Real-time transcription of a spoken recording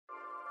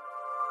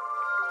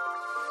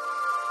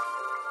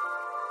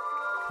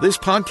This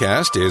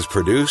podcast is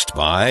produced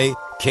by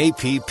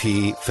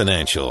KPP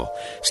Financial.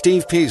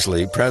 Steve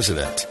Peasley,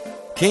 President.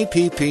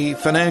 KPP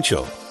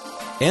Financial.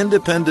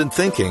 Independent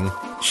thinking,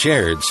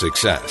 shared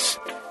success.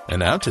 And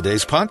now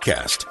today's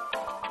podcast.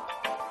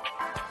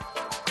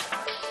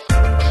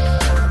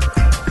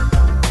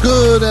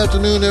 Good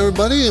afternoon,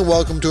 everybody, and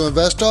welcome to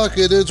Invest Talk.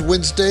 It is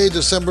Wednesday,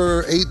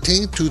 December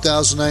 18th,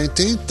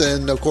 2019,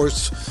 and of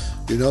course,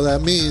 you know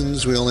that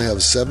means we only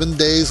have 7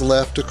 days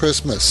left to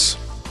Christmas.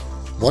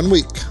 1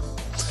 week.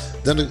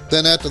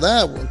 Then after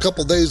that, a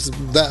couple days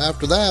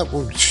after that,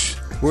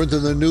 we're into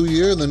the new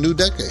year and the new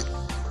decade.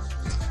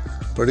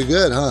 Pretty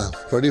good, huh?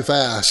 Pretty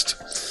fast.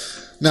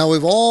 Now,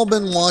 we've all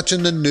been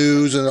watching the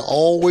news, and it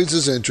always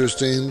is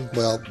interesting.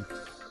 Well,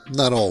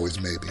 not always,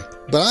 maybe,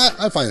 but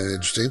I find it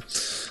interesting.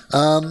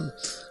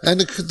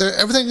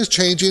 Everything is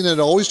changing,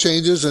 and it always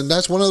changes, and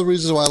that's one of the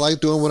reasons why I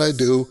like doing what I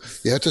do.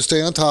 You have to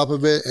stay on top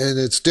of it, and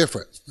it's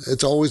different.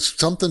 It's always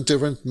something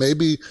different.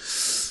 Maybe,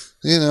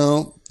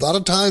 a lot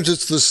of times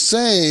it's the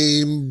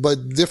same,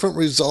 but different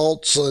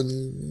results.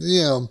 And,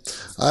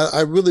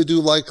 I really do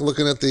like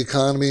looking at the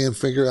economy and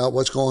figure out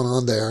what's going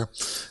on there.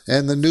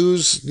 And the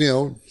news,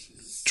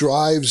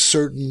 drives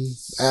certain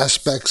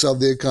aspects of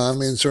the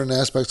economy and certain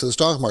aspects of the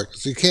stock market.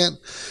 So you can't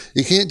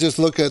just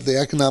look at the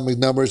economic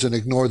numbers and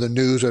ignore the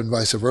news and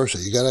vice versa.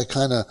 You got to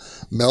kind of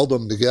meld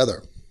them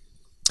together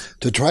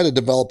to try to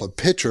develop a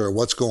picture of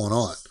what's going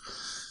on.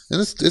 And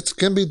it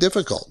can be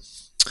difficult.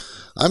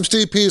 I'm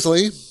Steve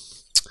Peasley.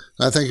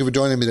 I thank you for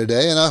joining me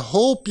today, and I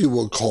hope you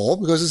will call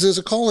because this is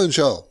a call-in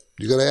show.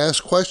 You got to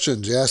ask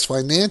questions. You ask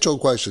financial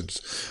questions.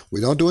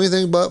 We don't do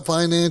anything but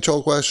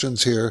financial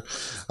questions here.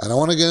 I don't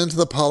want to get into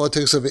the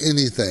politics of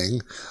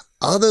anything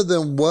other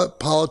than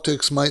what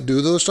politics might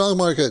do to the stock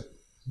market.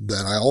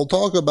 Then I'll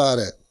talk about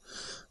it.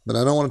 But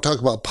I don't want to talk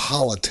about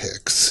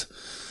politics.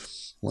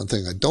 One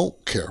thing I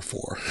don't care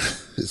for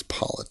is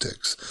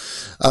politics.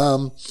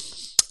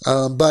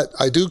 But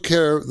I do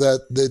care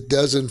that it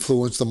does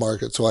influence the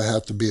market, so I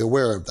have to be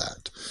aware of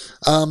that.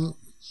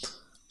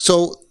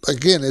 So,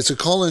 again, it's a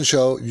call-in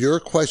show. Your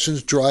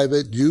questions drive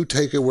it. You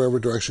take it wherever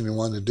direction you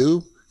want to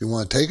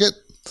take it.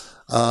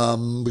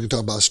 We can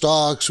talk about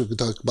stocks. We can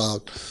talk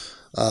about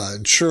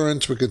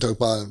insurance. We can talk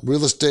about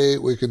real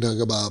estate. We can talk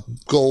about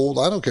gold.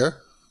 I don't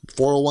care.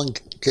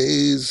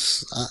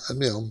 401ks,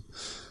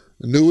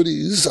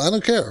 annuities. I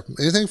don't care.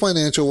 Anything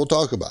financial we'll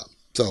talk about.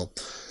 So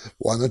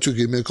why don't you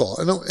give me a call?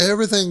 I know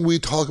everything we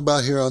talk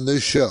about here on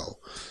this show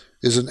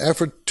is an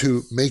effort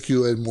to make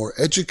you a more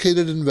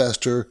educated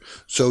investor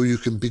so you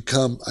can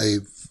become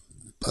a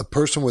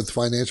person with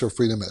financial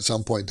freedom at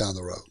some point down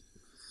the road.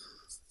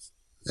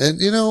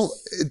 And,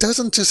 it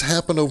doesn't just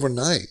happen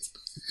overnight.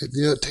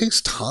 It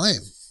takes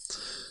time.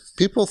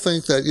 People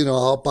think that,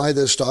 I'll buy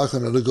this stock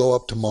and it'll go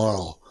up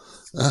tomorrow.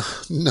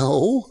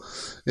 No,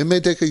 it may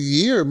take a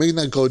year. It may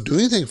not go do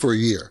anything for a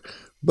year,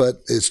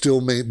 but it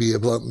still may be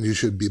something you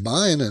should be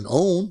buying and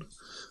own.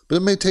 But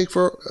it may take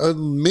for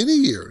many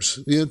years.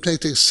 It may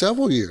take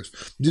several years.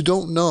 You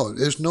don't know.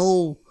 There's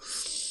no,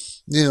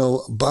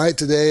 buy it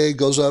today,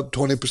 goes up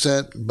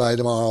 20%, buy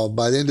tomorrow.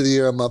 By the end of the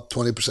year, I'm up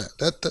 20%.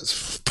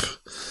 That's,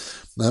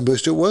 I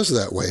wish it was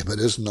that way, but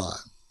it's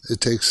not.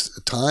 It takes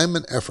time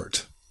and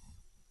effort.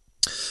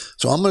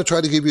 So I'm going to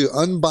try to give you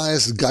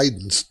unbiased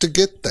guidance to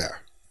get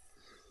there.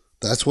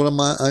 That's what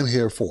I'm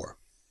here for.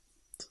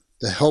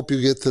 To help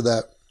you get to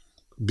that,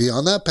 be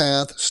on that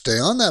path, stay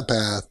on that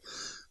path,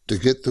 to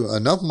get to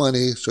enough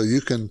money so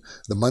the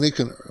money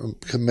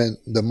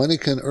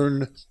can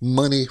earn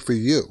money for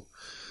you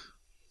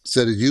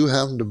instead of you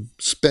having to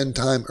spend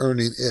time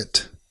earning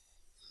it.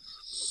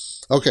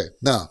 Okay,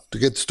 now to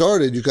get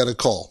started, you got to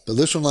call. The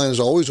listener line is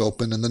always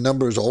open, and the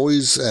number is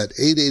always at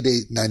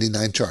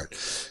 888-99-CHART.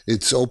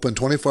 It's open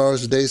 24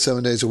 hours a day,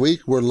 7 days a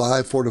week. We're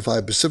live 4 to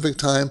 5 Pacific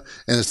time,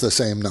 and it's the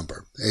same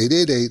number,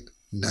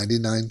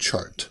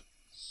 888-99-CHART.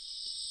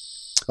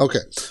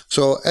 Okay,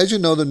 so as you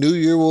know, the new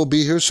year will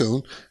be here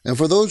soon. And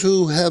for those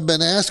who have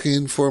been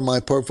asking for my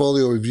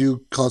portfolio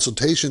review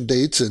consultation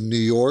dates in New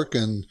York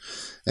and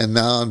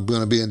now I'm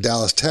going to be in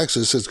Dallas,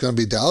 Texas, it's going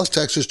to be Dallas,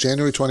 Texas,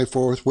 January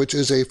 24th, which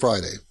is a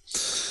Friday.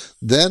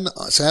 Then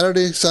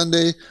Saturday,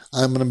 Sunday,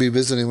 I'm going to be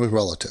visiting with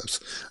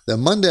relatives. Then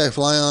Monday, I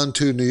fly on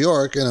to New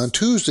York. And on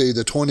Tuesday,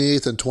 the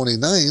 28th and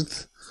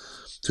 29th,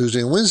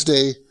 Tuesday and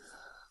Wednesday,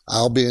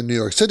 I'll be in New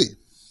York City.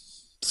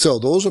 So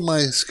those are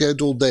my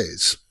scheduled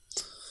days.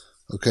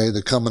 Okay,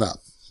 they're coming up.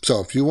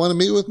 So if you want to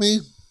meet with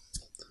me,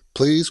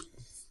 please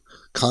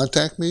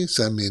contact me,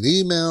 send me an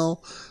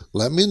email,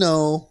 let me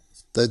know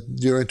that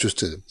you're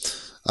interested,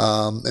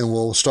 and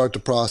we'll start the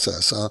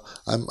process.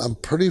 I'm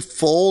pretty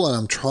full, and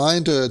I'm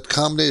trying to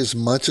accommodate as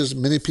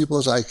many people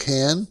as I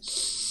can.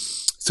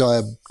 So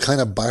I've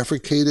kind of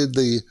bifurcated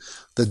the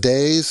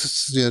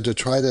days, to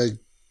try to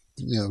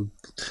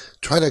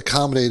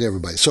accommodate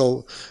everybody.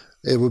 So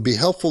it would be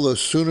helpful the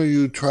sooner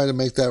you try to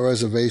make that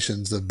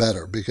reservations, the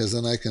better, because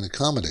then I can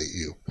accommodate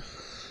you.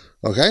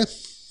 Okay?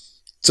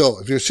 So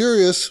if you're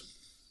serious,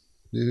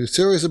 You're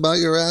serious about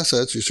your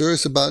assets. You're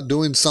serious about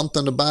doing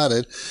something about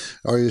it.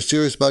 Or you're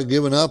serious about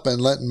giving up and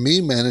letting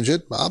me manage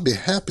it. I'll be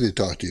happy to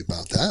talk to you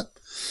about that.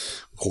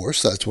 Of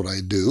course, that's what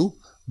I do.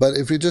 But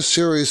if you're just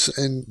serious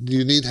and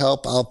you need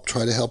help, I'll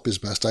try to help you as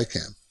best I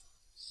can.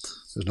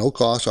 There's no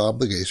cost or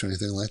obligation or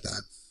anything like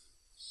that.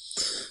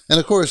 And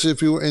of course,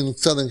 if you were in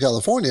Southern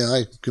California,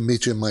 I can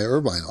meet you in my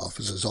Irvine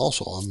offices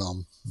also.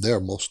 I'm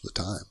there most of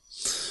the time.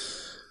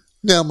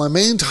 Now, my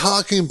main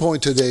talking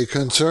point today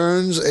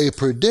concerns a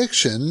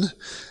prediction.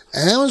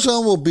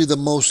 Amazon will be the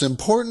most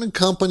important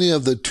company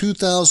of the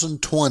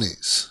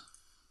 2020s.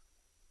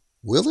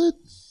 Will it?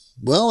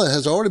 Well, it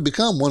has already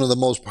become one of the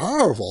most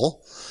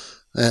powerful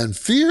and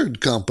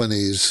feared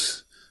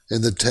companies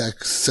in the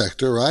tech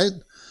sector, right?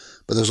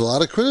 But there's a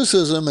lot of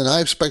criticism, and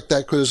I expect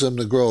that criticism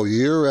to grow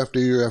year after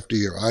year after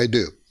year. I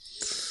do.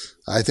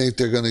 I think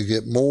they're going to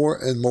get more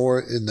and more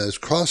in those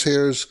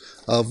crosshairs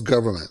of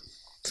government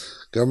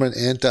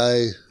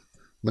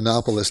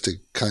anti-monopolistic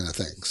kind of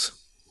things.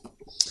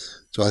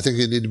 So I think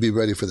you need to be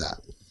ready for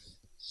that.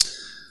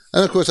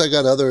 And of course, I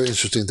got other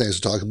interesting things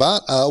to talk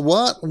about.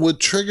 What would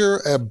trigger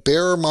a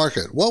bear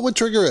market? What would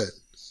trigger it?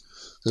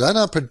 Because I'm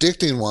not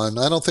predicting one.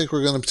 I don't think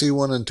we're going to see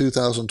one in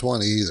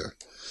 2020 either.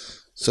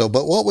 So,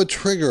 but what would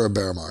trigger a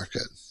bear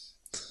market?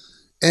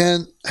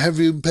 And have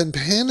you been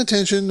paying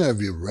attention? Have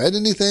you read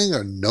anything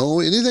or know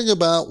anything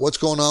about what's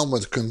going on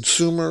with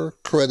consumer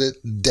credit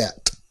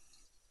debt?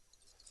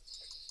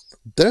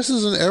 This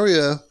is an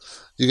area,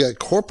 you got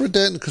corporate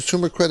debt and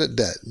consumer credit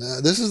debt.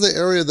 Now, this is the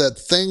area that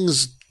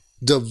things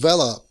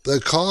develop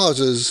that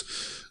causes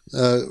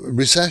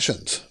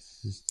recessions.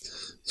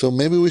 So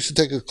maybe we should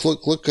take a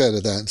quick look at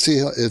that and see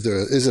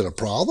is it a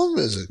problem?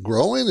 Is it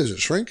growing? Is it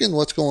shrinking?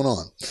 What's going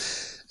on?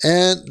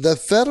 And the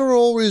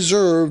Federal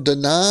Reserve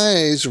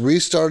denies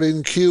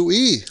restarting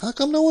QE. How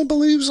come no one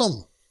believes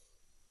them?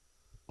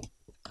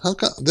 How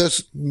come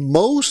there's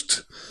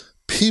most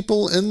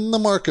people in the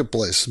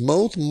marketplace,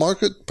 most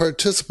market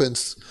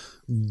participants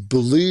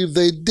believe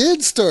they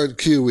did start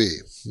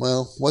QE.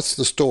 Well, what's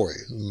the story?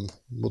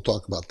 We'll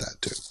talk about that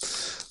too.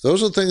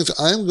 Those are the things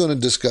I'm going to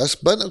discuss,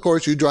 but of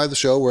course you drive the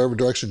show wherever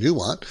direction you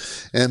want,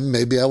 and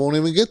maybe I won't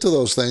even get to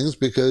those things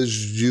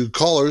because you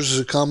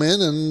callers come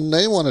in and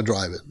they want to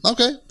drive it.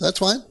 Okay, that's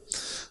fine.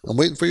 I'm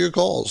waiting for your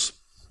calls.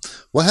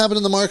 What happened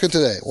in the market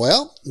today?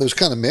 Well, it was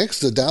kind of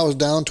mixed. The Dow was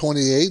down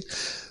 28.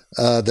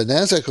 The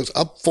NASDAQ was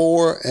up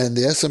 4 and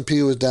the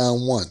S&P was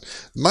down 1.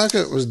 The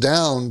market was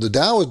down. The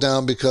Dow was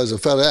down because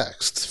of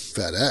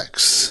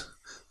FedEx,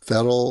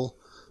 Federal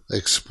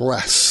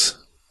Express.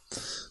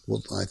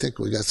 Well, I think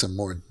we got some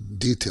more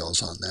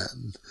details on that.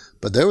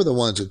 But they were the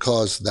ones that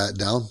caused that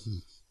down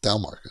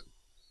market.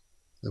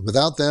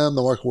 Without them,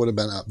 the market would have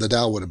been up. The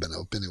Dow would have been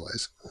up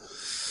anyways.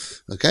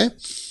 Okay?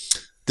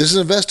 This is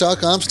Invest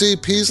Talk. I'm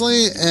Steve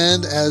Peasley,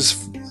 and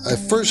as a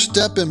first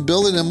step in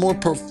building a more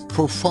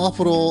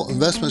profitable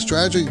investment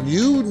strategy,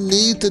 you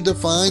need to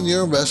define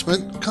your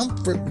investment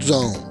comfort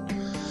zone.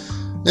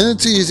 And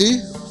it's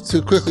easy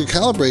to quickly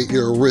calibrate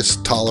your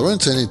risk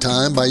tolerance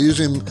anytime by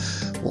using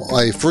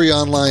a free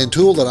online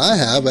tool that I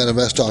have at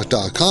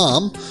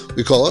investtalk.com.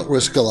 We call it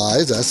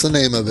Riskalyze. That's the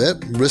name of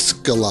it,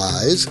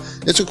 Riskalyze.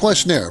 It's a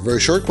questionnaire, a very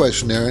short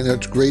questionnaire, and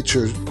it rates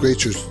your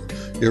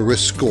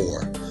risk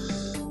score.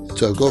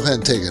 So go ahead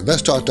and take it,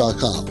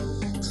 investtalk.com.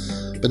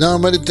 But now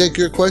I'm ready to take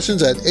your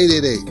questions at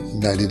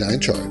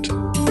 888-99-CHART.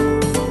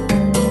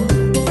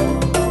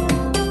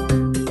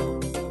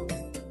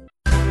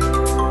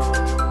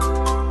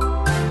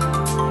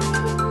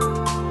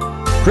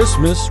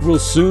 Christmas will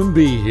soon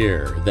be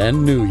here,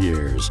 then New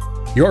Year's.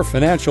 Your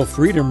financial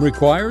freedom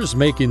requires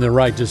making the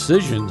right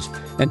decisions,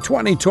 and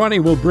 2020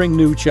 will bring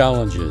new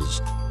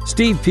challenges.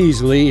 Steve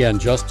Peasley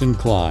and Justin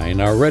Klein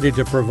are ready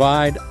to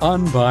provide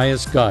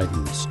unbiased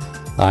guidance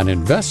on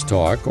Invest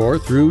Talk or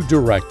through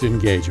direct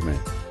engagement.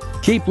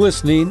 Keep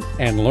listening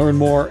and learn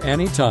more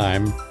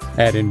anytime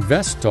at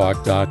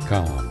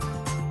investtalk.com.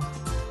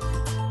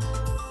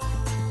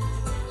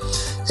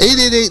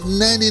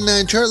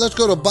 888-99-CHART. Let's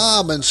go to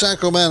Bob in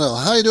Sacramento.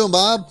 How you doing,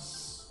 Bob?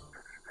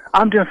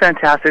 I'm doing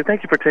fantastic.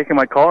 Thank you for taking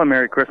my call, and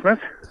Merry Christmas.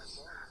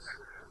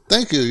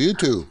 Thank you. You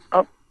too.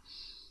 I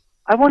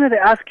wanted to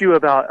ask you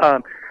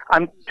about,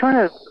 I'm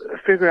trying to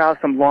figure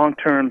out some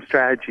long-term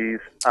strategies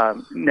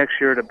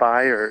next year to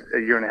buy, or a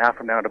year and a half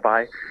from now to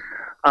buy.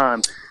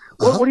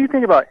 What do you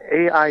think about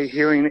AI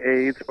hearing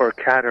aids or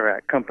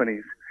cataract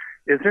companies?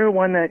 Is there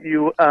one that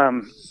you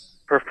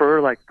prefer,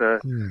 like the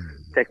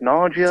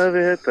technology of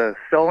it, the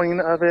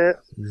selling of it,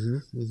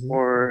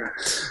 or?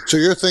 So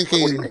you're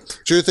thinking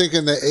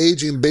the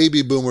aging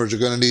baby boomers are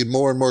going to need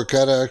more and more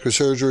cataract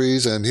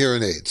surgeries and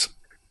hearing aids.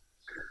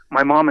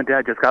 My mom and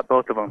dad just got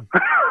both of them.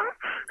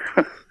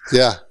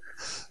 Yeah,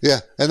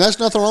 and that's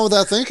nothing wrong with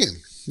that thinking.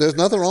 There's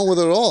nothing wrong with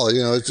it at all.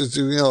 It's just,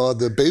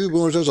 the baby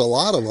boomers, there's a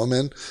lot of them.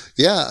 And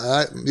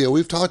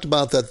we've talked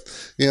about that,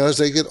 as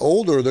they get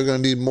older, they're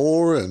going to need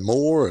more and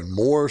more and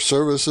more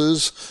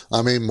services.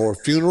 I mean, more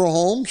funeral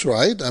homes,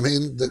 right? I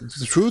mean,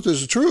 the truth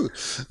is the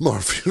truth. More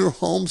funeral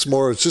homes,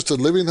 more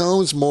assisted living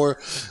homes, more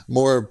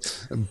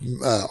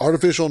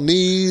artificial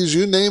knees,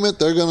 you name it,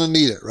 they're going to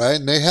need it, right?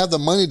 And they have the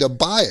money to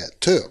buy it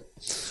too.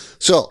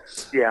 So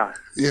yeah,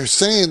 you're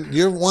saying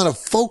you want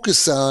to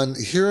focus on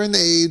hearing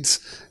aids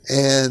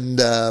and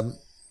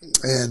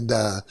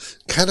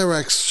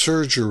cataract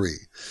surgery.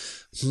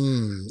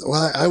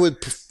 Well,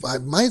 I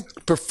might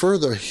prefer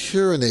the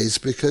hearing aids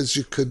because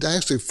you could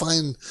actually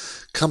find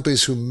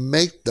companies who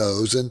make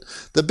those, and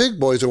the big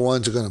boys are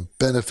ones who are going to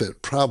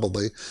benefit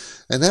probably,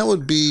 and that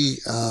would be.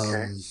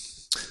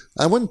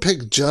 I wouldn't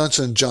pick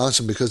Johnson &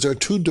 Johnson because they're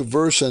too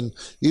diverse, and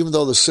even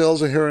though the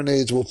sales of hearing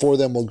aids for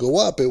them will go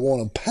up, it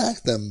won't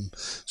impact them.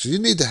 So you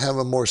need to have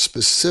a more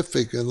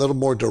specific, a little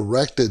more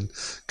directed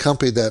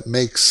company that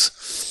makes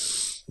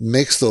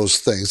those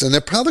things. And they're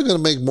probably going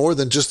to make more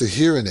than just the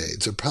hearing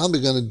aids. They're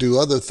probably going to do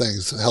other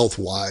things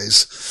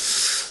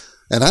health-wise.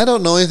 And I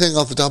don't know anything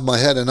off the top of my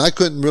head, and I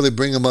couldn't really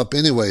bring them up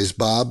anyways,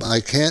 Bob.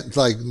 I can't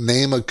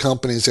name a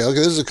company and say, okay,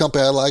 this is a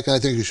company I like and I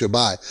think you should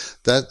buy.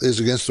 That is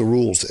against the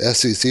rules, the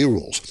SEC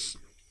rules.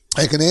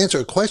 I can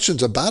answer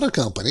questions about a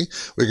company.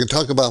 We can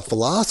talk about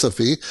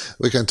philosophy.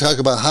 We can talk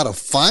about how to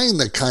find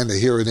the kind of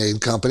hearing aid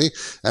company.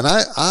 And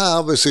I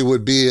obviously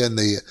would be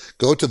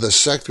go to the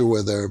sector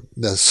where they're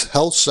this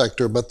health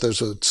sector, but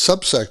there's a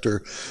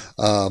subsector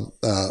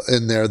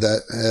in there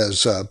that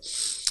has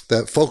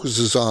that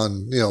focuses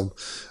on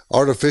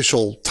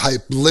artificial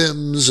type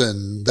limbs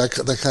and that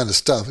kind of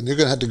stuff. And you're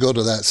going to have to go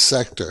to that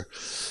sector.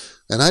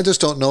 And I just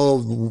don't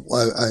know,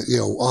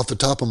 off the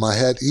top of my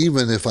head,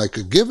 even if I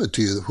could give it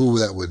to you, who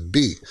that would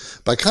be.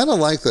 But I kind of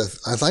like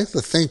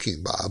the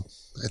thinking, Bob.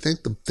 I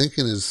think the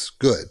thinking is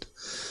good.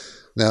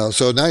 Now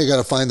you got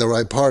to find the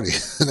right party,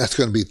 and that's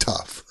going to be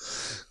tough.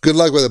 Good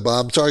luck with it,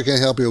 Bob. Sorry I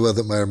can't help you with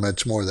it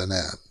much more than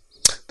that.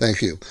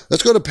 Thank you.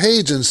 Let's go to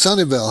Paige in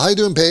Sunnyvale. How you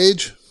doing,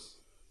 Paige?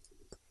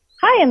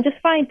 Hi, I'm just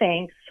fine,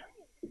 thanks.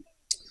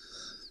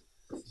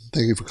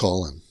 Thank you for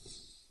calling.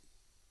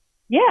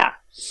 Yeah.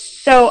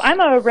 So I'm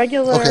a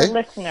regular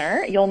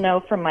listener. You'll know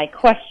from my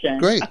question.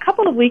 Great. A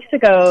couple of weeks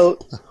ago,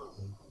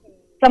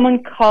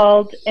 someone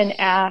called and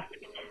asked,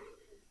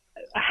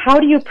 how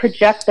do you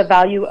project the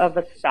value of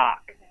a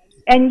stock?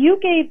 And you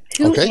gave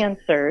two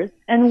answers.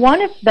 And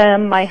one of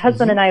them, my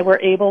husband and I were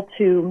able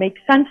to make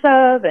sense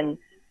of and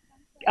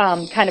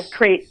kind of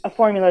create a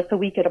formula so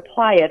we could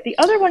apply it. The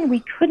other one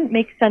we couldn't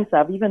make sense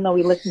of, even though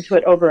we listened to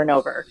it over and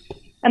over.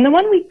 And the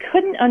one we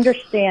couldn't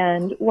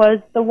understand was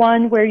the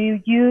one where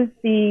you use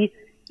the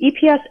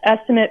EPS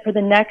estimate for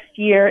the next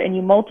year and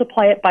you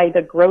multiply it by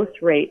the growth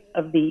rate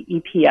of the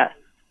EPS.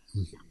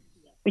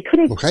 We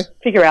couldn't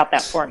figure out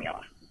that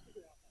formula.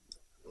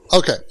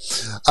 Okay.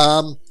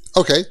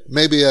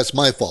 Maybe that's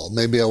my fault.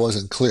 Maybe I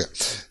wasn't clear.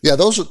 Yeah,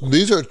 those are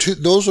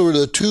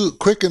the two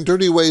quick and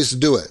dirty ways to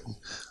do it.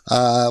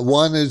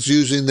 One is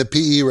using the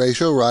PE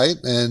ratio, right?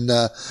 And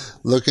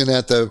looking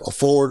at the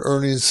forward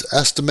earnings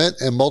estimate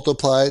and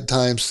multiply it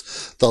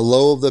times the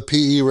low of the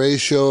PE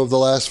ratio of the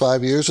last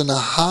 5 years and the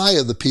high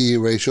of the PE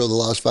ratio of the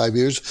last 5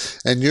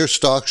 years. And your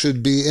stock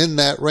should be in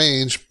that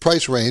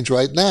price range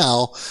right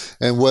now.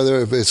 And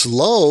if it's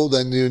low,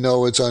 then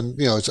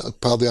it's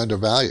probably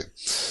undervalued.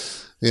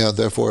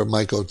 Therefore it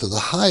might go to the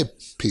high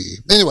PE.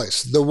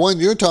 Anyways, the one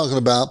you're talking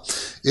about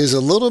is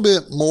a little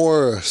bit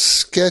more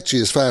sketchy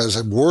as far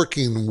as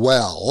working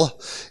well.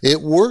 It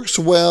works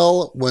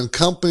well when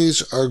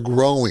companies are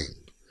growing,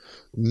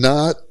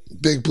 not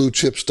big blue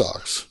chip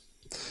stocks.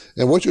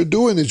 And what you're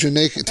doing is you're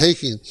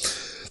taking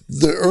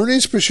the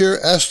earnings per share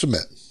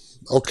estimate.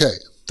 Okay,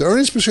 the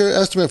earnings per share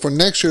estimate for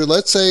next year,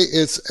 let's say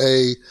it's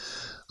a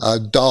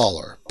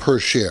 $1 per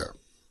share.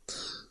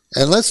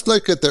 And let's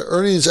look at the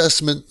earnings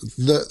estimate,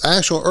 the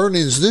actual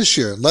earnings this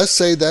year. Let's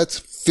say that's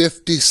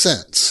 50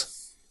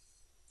 cents.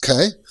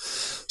 Okay?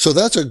 So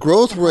that's a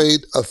growth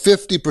rate of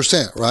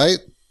 50%, right?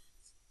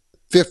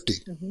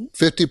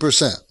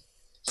 50%.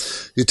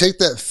 You take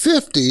that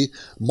 50,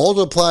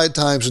 multiply it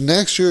times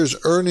next year's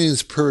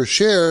earnings per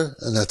share,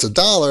 and that's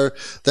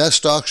 $1, that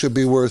stock should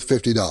be worth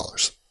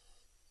 $50.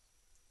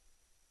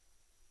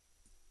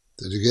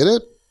 Did you get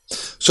it?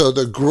 So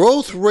the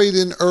growth rate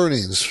in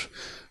earnings,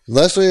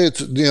 let's say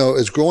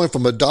it's growing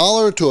from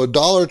 $1 to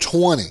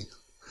 $1.20.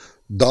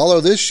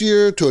 $1 this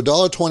year to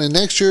 $1.20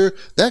 next year,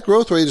 that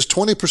growth rate is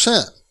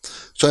 20%.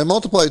 So I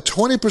multiply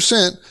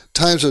 20%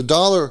 times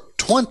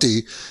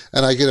 $1.20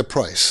 and I get a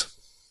price.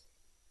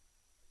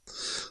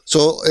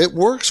 So it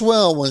works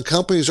well when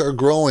companies are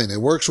growing.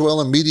 It works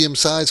well in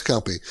medium-sized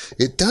companies.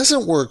 It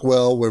doesn't work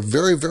well with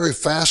very, very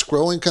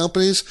fast-growing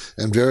companies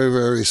and very,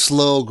 very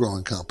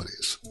slow-growing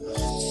companies.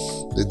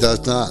 It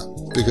does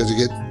not, because you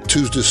get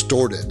too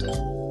distorted.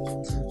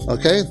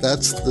 Okay,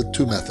 that's the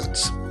two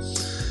methods.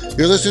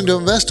 You're listening to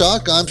Invest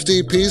Talk. I'm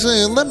Steve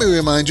Peasley, and let me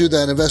remind you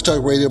that Invest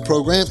Talk radio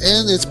program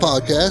and its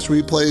podcast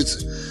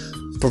replays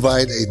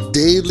provide a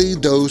daily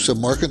dose of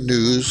market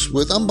news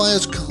with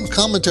unbiased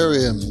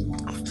commentary and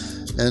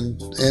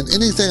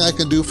anything I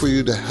can do for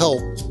you to help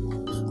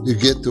you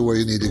get to where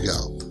you need to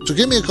go. So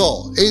give me a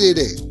call,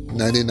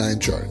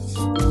 888-99-CHART.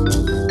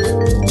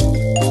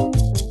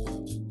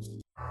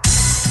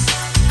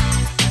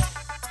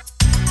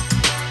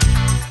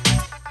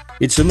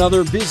 It's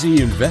another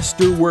busy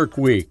investor work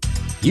week.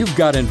 You've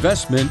got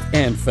investment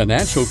and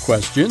financial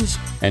questions,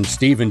 and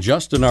Steve and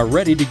Justin are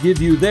ready to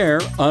give you their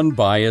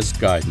unbiased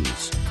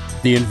guidance.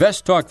 The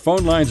Invest Talk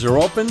phone lines are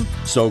open,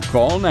 so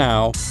call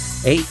now,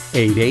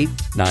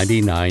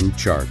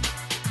 888-99-CHART.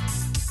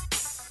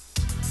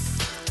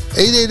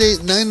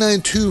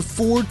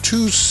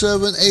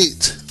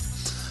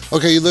 888-992-4278.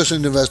 Okay, you're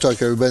listening to Invest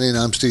Talk, everybody, and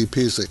I'm Steve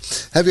Peasley.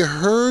 Have you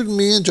heard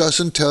me and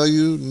Justin tell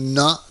you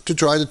not to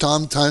try to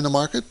time the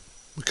market?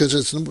 Because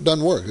it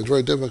doesn't work. It's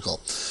very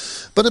difficult.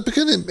 But it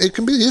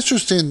can be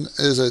interesting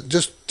as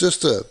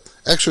just a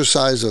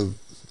exercise of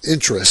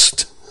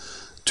interest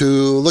to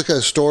look at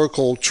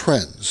historical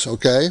trends,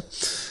 okay?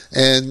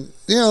 And,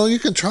 you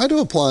can try to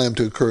apply them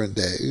to current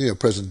day,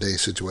 present day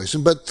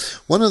situation.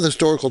 But one of the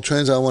historical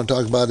trends I want to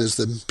talk about is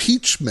the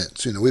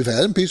impeachments. We've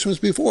had impeachments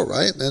before,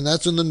 right? And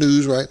that's in the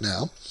news right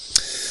now.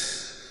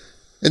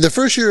 In the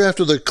first year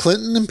after the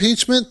Clinton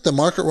impeachment, the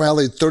market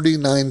rallied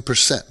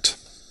 39%.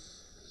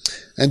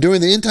 And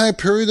during the entire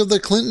period of the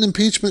Clinton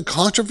impeachment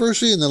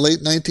controversy in the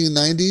late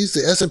 1990s,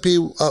 the S&P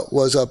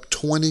was up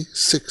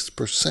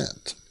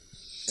 26%.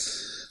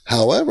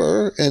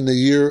 However, in the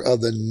year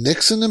of the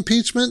Nixon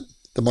impeachment,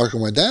 the market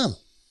went down.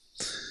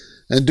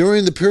 And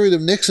during the period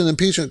of Nixon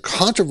impeachment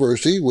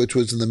controversy, which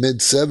was in the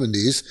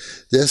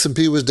mid-70s, the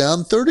S&P was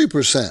down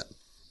 30%.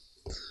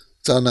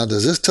 So now,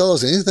 does this tell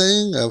us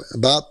anything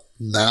about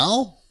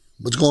now?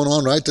 What's going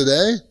on right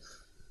today?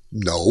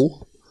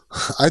 No.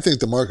 I think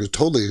the market is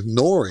totally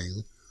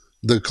ignoring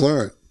the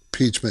current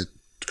impeachment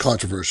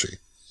controversy.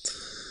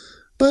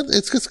 But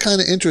it's kind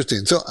of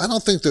interesting. So I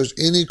don't think there's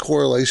any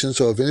correlation.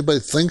 So if anybody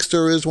thinks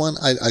there is one,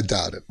 I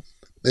doubt it.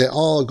 It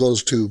all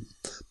goes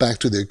back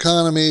to the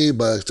economy,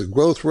 back to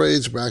growth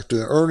rates, back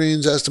to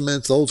earnings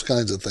estimates, those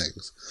kinds of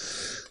things.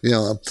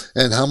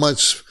 And how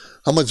much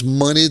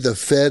money the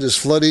Fed is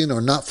flooding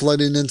or not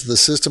flooding into the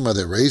system. Are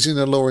they raising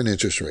or lowering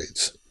interest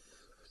rates?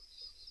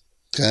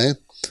 Okay.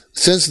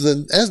 Since the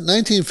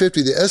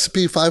 1950, the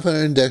S&P 500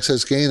 index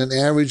has gained an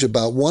average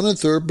about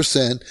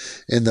 1.3%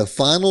 in the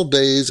final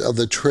days of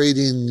the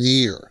trading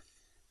year.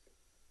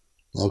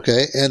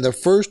 Okay, and the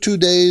first 2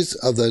 days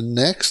of the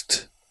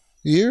next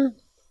year.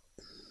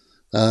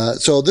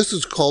 So this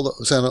is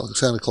called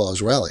Santa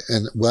Claus Rally,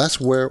 and that's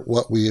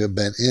what we have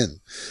been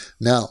in.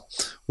 Now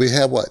we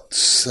have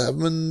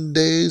 7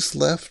 days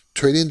left,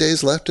 trading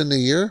days left in the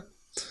year.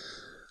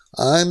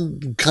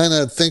 I'm kind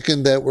of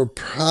thinking that we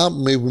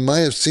might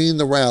have seen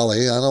the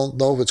rally. I don't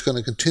know if it's going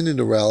to continue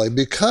to rally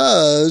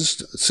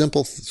because,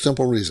 simple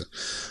reason.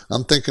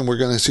 I'm thinking we're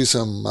going to see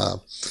some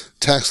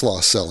tax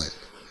loss selling.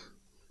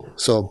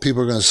 So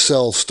people are going to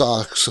sell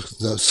stocks,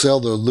 sell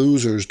their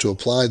losers to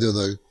apply to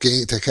the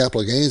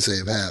capital gains they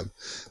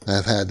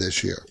have had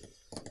this year.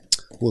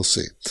 We'll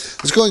see.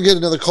 Let's go and get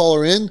another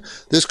caller in.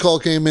 This call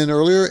came in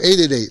earlier,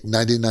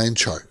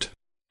 888-99-CHART.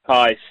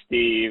 Hi,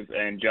 Steve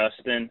and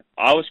Justin.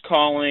 I was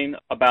calling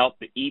about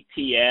the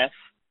ETF,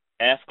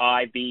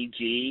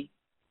 FIVG.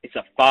 It's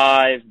a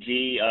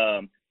 5G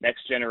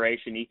next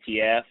generation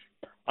ETF.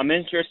 I'm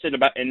interested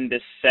in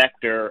this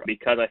sector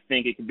because I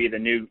think it could be the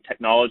new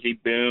technology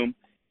boom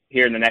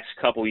here in the next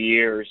couple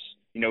years,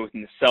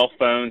 within the cell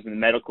phones and the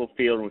medical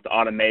field with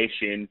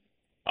automation.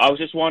 I was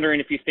just wondering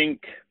if you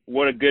think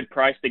what a good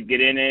price to get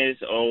in is,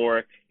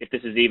 or if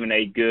this is even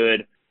a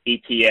good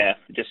ETF.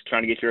 Just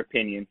trying to get your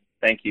opinion.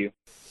 Thank you.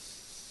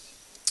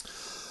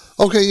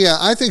 Okay, yeah,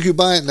 I think you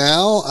buy it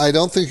now. I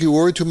don't think you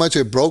worry too much.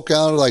 It broke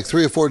out like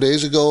 3 or 4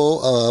 days ago,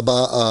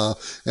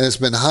 and it's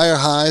been higher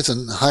highs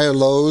and higher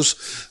lows.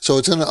 So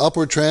it's in an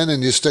upward trend,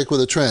 and you stick with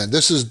the trend.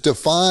 This is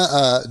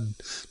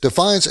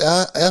Defiance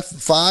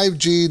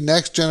F5G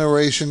Next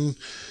Generation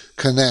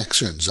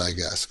Connections, I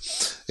guess.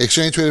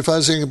 Exchange traded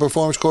funds seeing a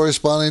performance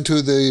corresponding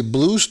to the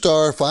Blue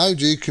Star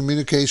 5G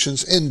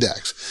Communications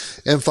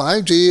Index. And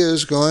 5G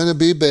is going to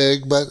be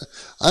big, but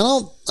I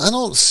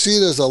don't see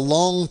it as a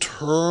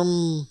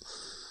long-term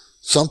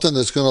something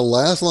that's going to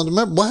last long.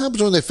 Remember, what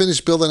happens when they finish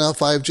building out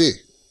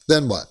 5G?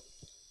 Then what?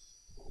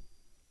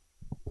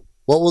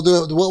 What will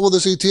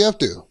this ETF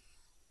do?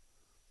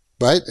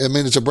 Right? I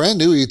mean, it's a brand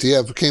new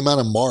ETF. It came out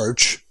in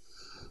March.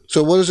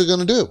 So what is it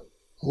going to do?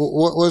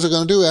 What is it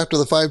going to do after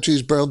the 5G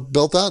is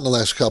built out in the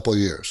last couple of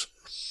years?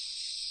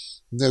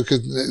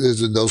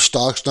 Is those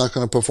stocks not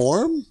going to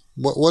perform?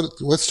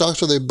 What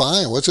stocks are they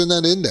buying? What's in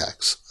that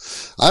index?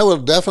 I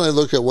would definitely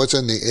look at what's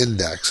in the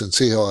index and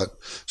see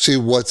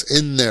what's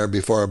in there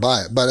before I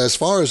buy it. But as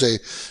far as a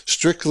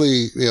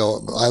strictly,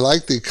 I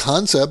like the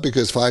concept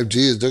because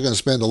 5G they're going to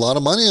spend a lot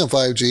of money on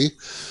 5G.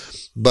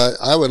 But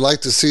I would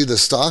like to see the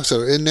stocks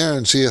that are in there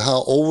and see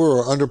how over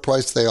or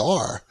underpriced they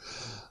are.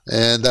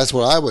 And that's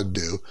what I would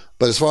do.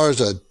 But as far as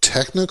a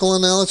technical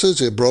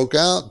analysis, it broke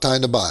out,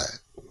 time to buy it.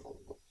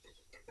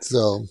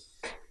 So,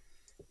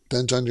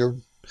 depends on your...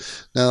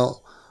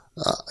 Now,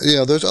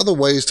 there's other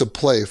ways to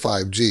play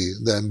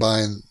 5G than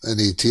buying an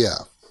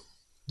ETF.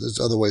 There's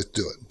other ways to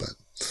do it, but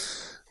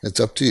it's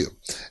up to you.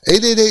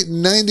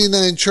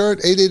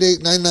 888-99-CHART,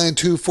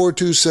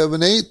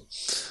 888-992-4278.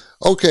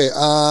 Okay,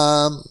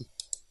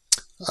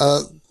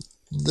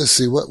 let's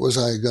see, what was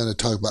I going to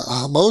talk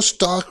about? Most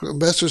stock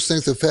investors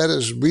think the Fed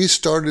has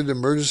restarted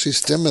emergency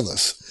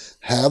stimulus.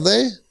 Have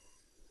they?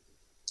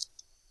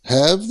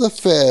 Have the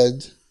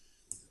Fed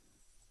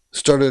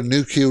started a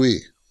new QE?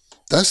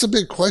 That's the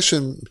big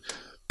question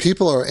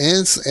people are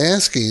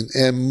asking,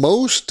 and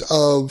most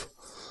of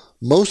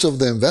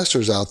the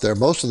investors out there,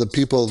 most of the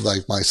people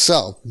like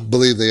myself,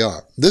 believe they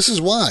are. This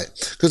is why.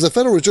 Because the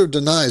Federal Reserve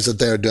denies that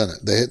they're doing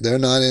it. They're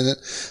not in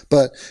it.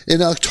 But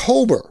in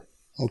October,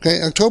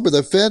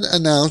 the Fed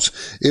announced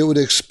it would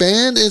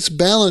expand its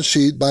balance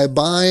sheet by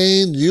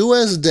buying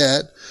U.S.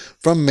 debt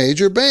from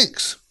major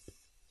banks.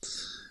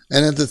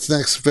 And at the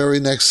very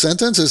next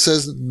sentence, it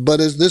says, but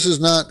this is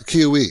not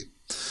QE.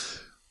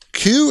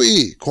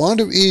 QE,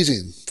 quantitative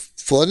easing,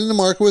 flooding the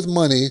market with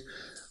money.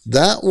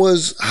 That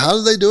was, how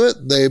did they do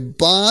it? They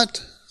bought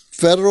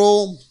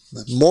federal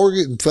debt,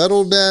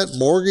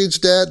 mortgage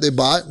debt. They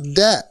bought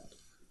debt.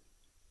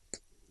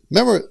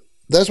 Remember,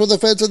 that's what the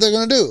Fed said they're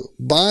going to do.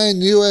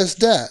 Buying U.S.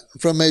 debt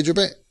from major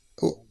banks.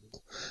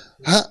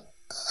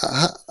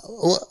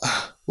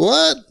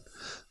 What?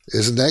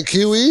 Isn't that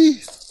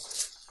QE?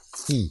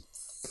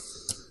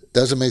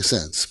 Doesn't make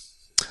sense.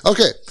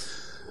 Okay.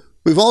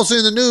 We've all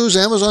seen the news.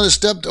 Amazon has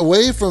stepped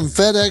away from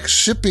FedEx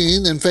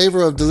shipping in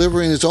favor of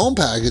delivering its own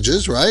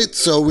packages, right?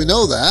 So we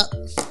know that.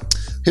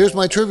 Here's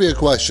my trivia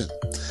question.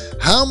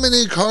 How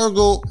many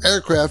cargo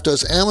aircraft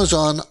does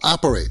Amazon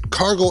operate?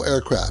 Cargo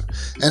aircraft.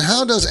 And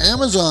how does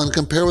Amazon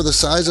compare with the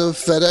size of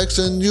FedEx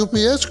and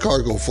UPS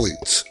cargo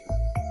fleets?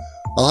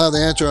 I'll have the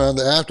answer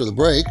after the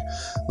break.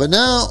 But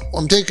now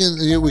we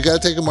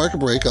got to take a market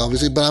break,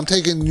 obviously, but I'm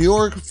taking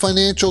your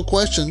financial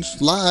questions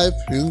live.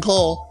 You can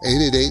call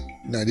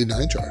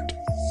 888-99-CHART.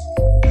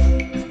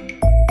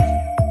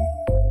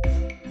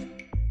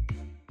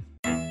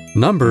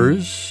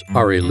 Numbers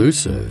are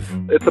elusive.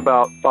 It's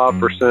about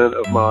 5%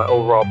 of my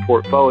overall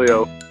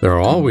portfolio. They're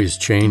always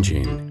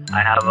changing.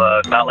 I have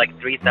about like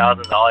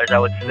 $3,000, I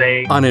would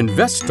say. On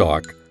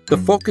InvestTalk, the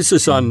focus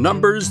is on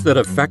numbers that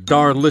affect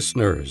our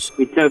listeners.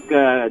 We took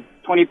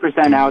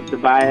 20% out to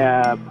buy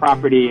a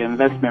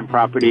investment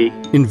property.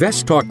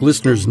 InvestTalk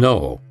listeners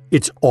know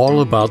it's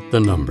all about the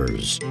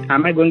numbers.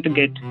 Am I going to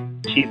get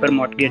cheaper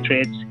mortgage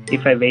rates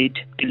if I wait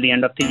till the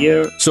end of the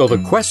year? So the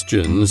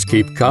questions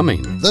keep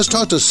coming. Let's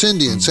talk to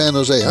Cindy in San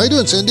Jose. How you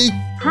doing, Cindy?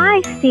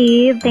 Hi,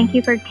 Steve. Thank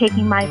you for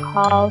taking my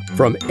call.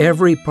 From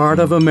every part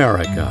of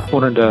America. I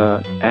wanted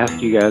to ask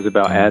you guys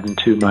about adding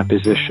to my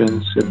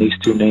positions in these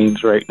two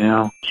names right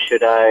now.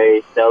 Should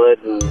I sell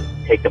it and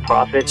take the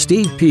profit?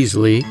 Steve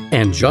Peasley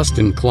and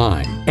Justin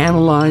Klein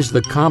analyze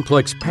the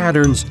complex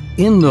patterns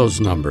in those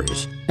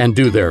numbers and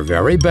do their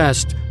very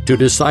best to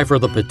decipher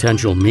the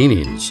potential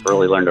meanings.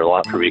 Really learned a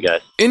lot from you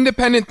guys.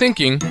 Independent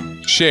thinking,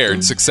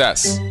 shared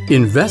success.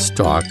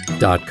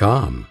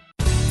 InvestTalk.com.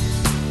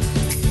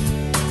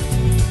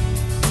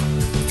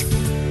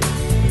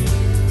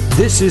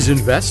 This is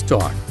Invest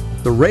Talk,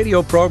 the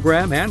radio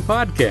program and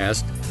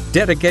podcast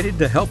dedicated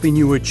to helping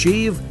you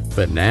achieve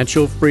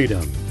financial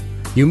freedom.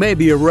 You may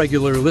be a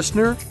regular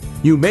listener.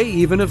 You may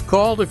even have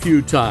called a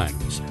few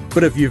times.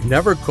 But if you've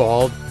never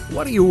called,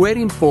 what are you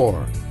waiting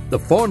for? The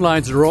phone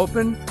lines are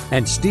open,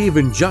 and Steve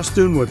and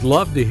Justin would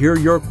love to hear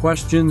your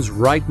questions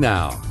right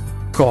now.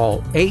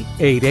 Call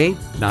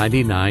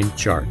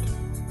 888-99-CHART.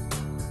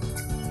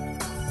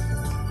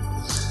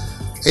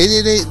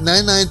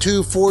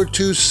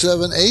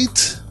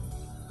 888-992-4278.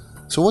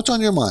 So what's on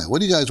your mind?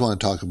 What do you guys want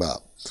to talk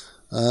about?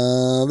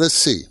 Let's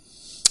see.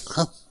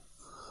 How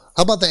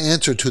about the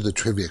answer to the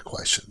trivia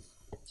question?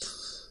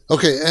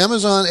 Okay,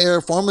 Amazon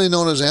Air, formerly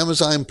known as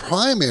Amazon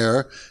Prime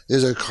Air,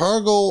 is a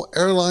cargo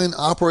airline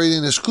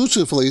operating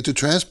exclusively to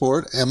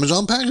transport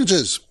Amazon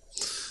packages.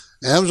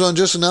 Amazon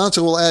just announced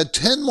it will add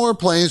 10 more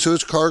planes to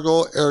its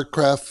cargo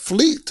aircraft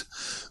fleet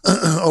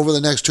over the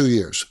next 2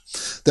 years.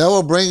 That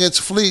will bring its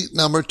fleet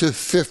number to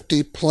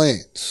 50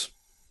 planes.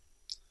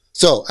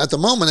 So, at the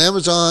moment,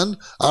 Amazon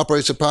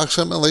operates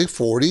approximately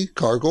 40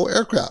 cargo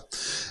aircraft.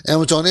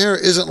 Amazon Air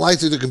isn't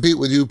likely to compete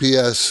with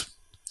UPS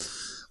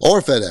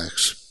or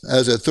FedEx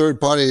as a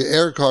third-party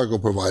air cargo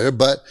provider,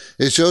 but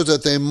it shows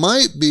that they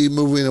might be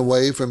moving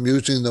away from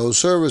using those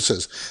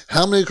services.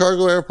 How many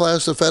cargo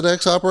airplanes does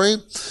FedEx operate?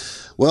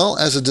 Well,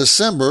 as of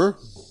December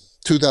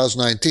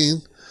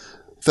 2019,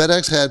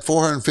 FedEx had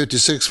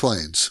 456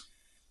 planes.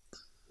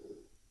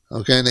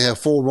 Okay, and they have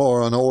 4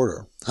 more on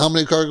order. How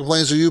many cargo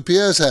planes does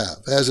UPS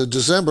have? As of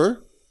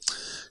December,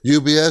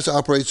 UPS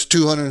operates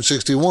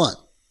 261.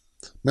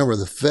 Remember,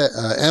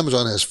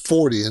 Amazon has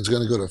 40 and it's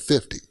going to go to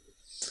 50.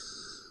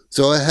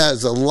 So it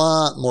has a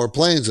lot more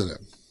planes in it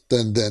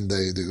than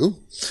they do.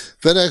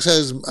 FedEx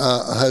has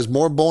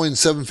more Boeing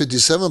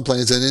 757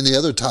 planes than any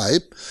other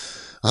type.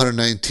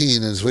 119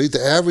 in his fleet.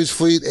 The average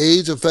fleet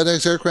age of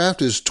FedEx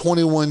aircraft is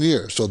 21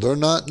 years, so they're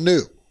not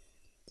new.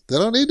 They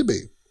don't need to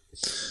be.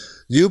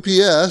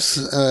 UPS,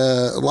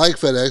 like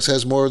FedEx,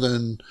 has more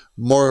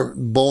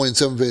Boeing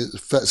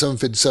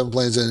 757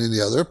 planes than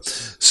any other.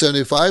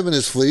 75 in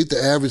his fleet.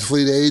 The average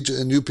fleet age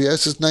in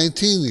UPS is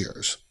 19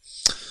 years.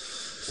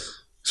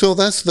 So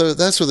that's where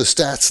the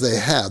stats they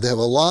have. They have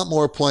a lot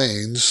more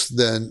planes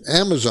than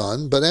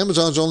Amazon, but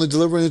Amazon's only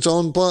delivering its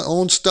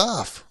own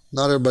stuff,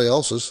 not everybody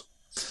else's.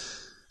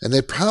 And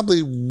they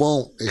probably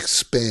won't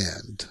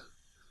expand,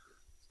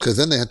 because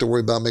then they have to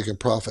worry about making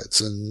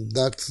profits, and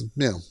that's,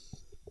 you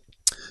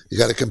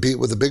got to compete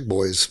with the big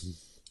boys.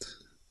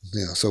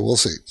 So we'll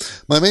see.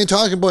 My main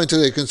talking point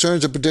today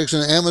concerns the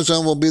prediction that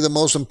Amazon will be the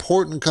most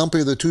important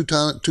company of the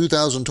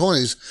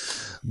 2020s,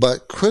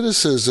 but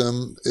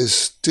criticism is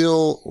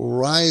still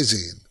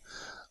rising.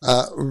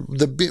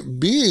 It's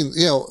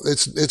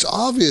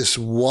obvious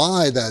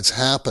why that's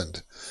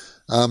happened.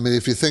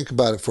 If you think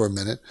about it for a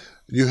minute,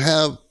 you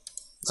have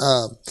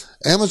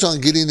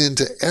Amazon getting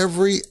into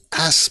every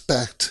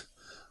aspect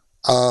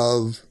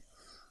of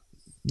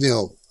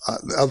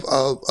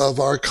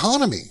our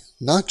economy.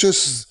 Not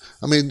just,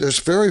 there's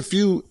very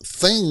few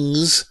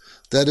things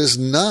that is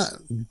not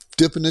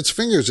dipping its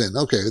fingers in.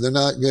 Okay, they're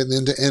not getting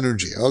into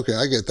energy. Okay,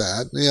 I get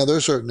that.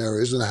 There's certain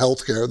areas in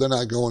healthcare, they're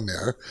not going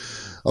there.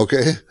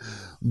 Okay,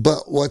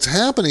 but what's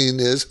happening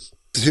is,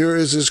 here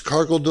is this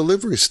cargo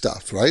delivery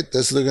stuff, right?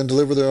 They're going to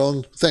deliver their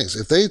own things.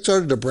 If they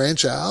started to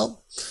branch out,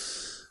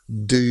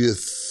 do you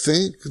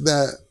think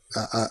that,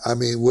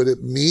 would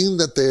it mean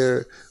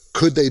that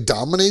could they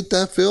dominate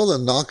that field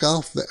and knock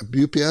off the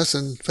UPS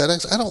and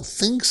FedEx? I don't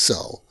think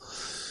so.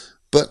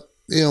 But,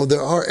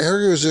 there are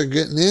areas they're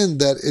getting in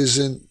that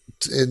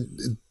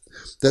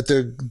that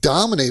they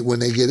dominate. When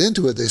they get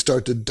into it, they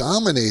start to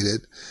dominate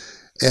it.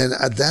 And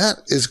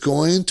that is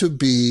going to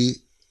be,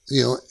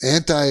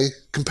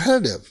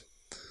 anti-competitive.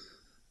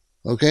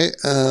 Okay?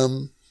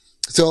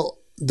 So,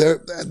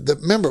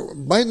 remember,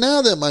 right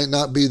now that might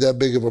not be that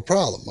big of a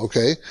problem,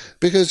 okay?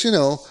 Because,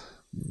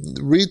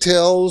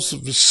 retail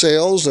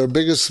sales, their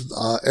biggest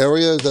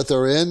area that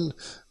they're in,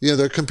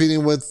 they're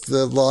competing with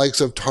the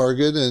likes of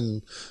Target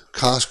and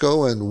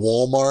Costco and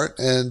Walmart,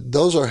 and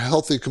those are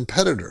healthy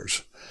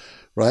competitors,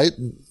 right?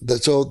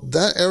 So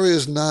that area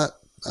is not,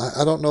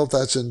 I don't know if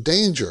that's in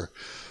danger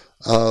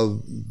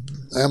of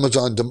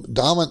Amazon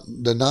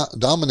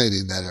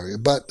dominating that area.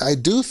 But I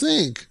do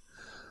think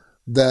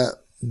that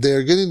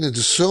they're getting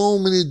into so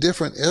many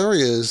different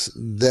areas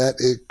that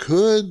it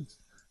could,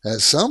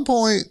 at some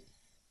point,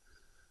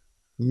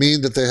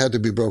 mean that they had to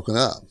be broken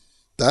up.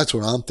 That's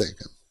what I'm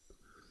thinking.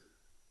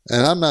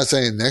 And I'm not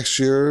saying next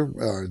year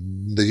or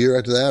the year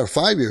after that or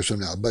 5 years from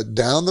now, but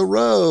down the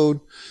road,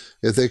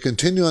 if they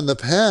continue on the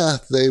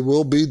path, they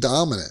will be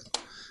dominant.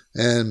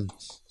 And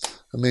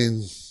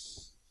when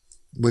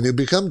you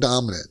become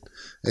dominant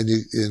and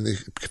the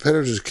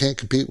competitors can't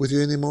compete with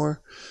you anymore,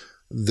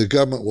 the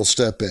government will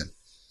step in.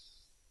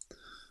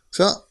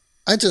 So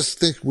I just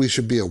think we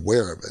should be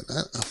aware of it.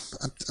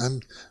 I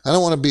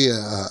don't want to be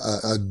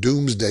a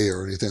doomsdayer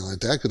or anything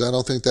like that, because I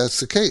don't think that's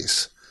the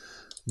case.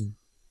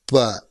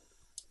 But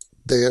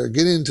they are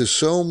getting into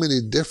so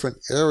many different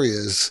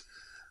areas,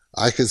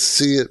 I could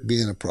see it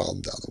being a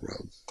problem down the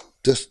road.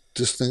 Just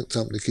think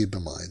something to keep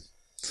in mind.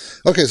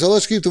 Okay, so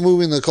let's keep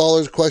moving. The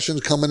callers'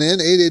 questions coming in.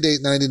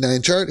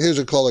 888-99-CHART. Here's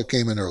a caller that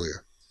came in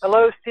earlier.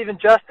 Hello, Steve and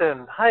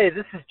Justin. Hi,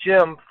 this is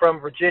Jim from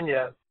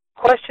Virginia.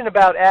 Question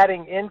about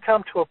adding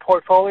income to a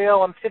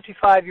portfolio. I'm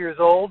 55 years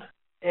old,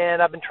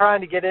 and I've been trying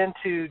to get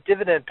into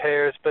dividend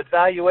payers, but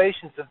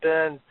valuations have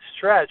been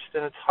stretched,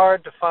 and it's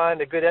hard to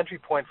find a good entry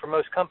point for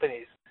most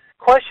companies.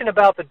 Question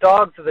about the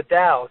dogs of the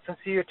Dow. Since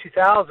the year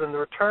 2000, the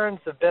returns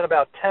have been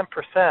about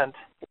 10%,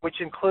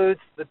 which includes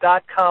the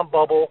dot-com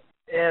bubble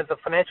and the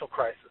financial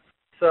crisis.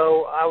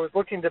 So I was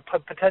looking to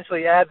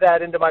potentially add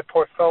that into my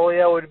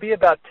portfolio. It would be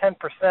about 10%,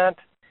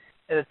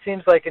 and it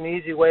seems like an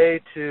easy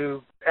way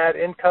to add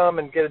income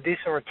and get a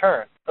decent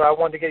return. So I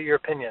wanted to get your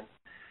opinion.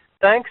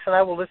 Thanks, and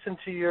I will listen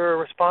to your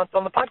response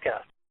on the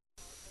podcast.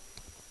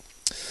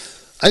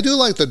 I do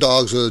like the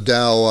dogs of the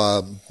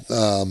Dow,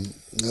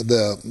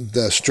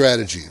 the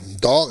strategy.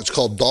 It's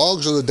called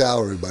Dogs of the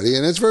Dow, everybody,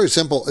 and it's very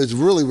simple. It's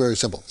really very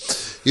simple.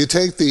 You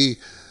take the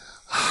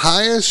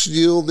highest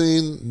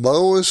yielding,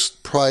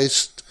 lowest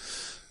priced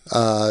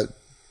Dow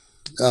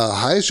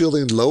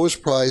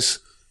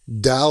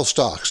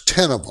stocks,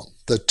 10 of them.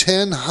 The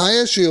 10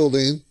 highest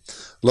yielding,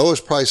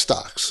 lowest priced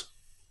stocks.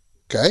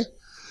 Okay?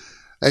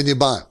 And you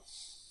buy them.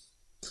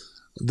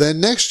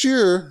 Then next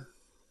year,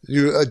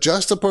 you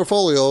adjust the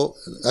portfolio,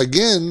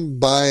 again,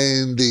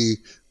 buying the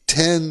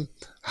 10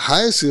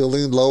 highest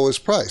yielding,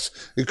 lowest price.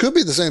 It could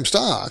be the same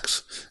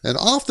stocks, and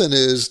often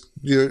is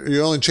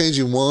you're only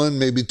changing one,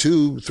 maybe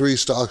 2, 3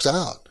 stocks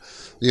out.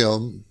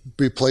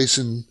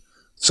 Replacing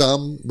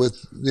some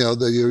with,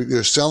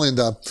 you're selling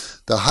the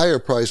higher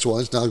priced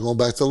ones, now going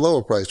back to the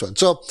lower priced ones.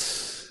 So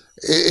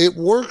it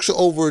works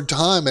over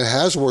time. It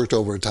has worked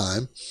over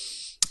time.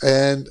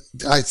 And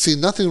I see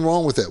nothing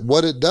wrong with it.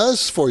 What it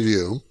does for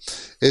you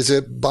is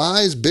it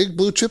buys big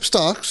blue chip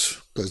stocks,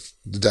 because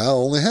the Dow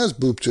only has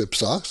blue chip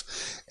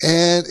stocks,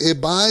 and it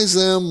buys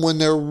them when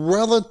they're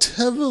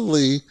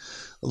relatively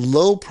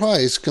low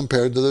price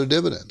compared to their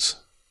dividends.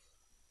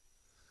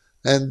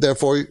 And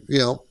therefore,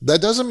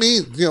 that doesn't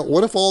mean,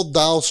 what if all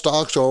Dow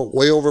stocks are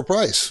way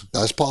overpriced?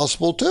 That's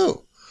possible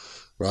too,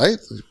 right?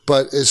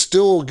 But it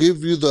still will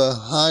give you the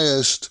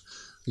highest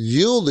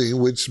yielding,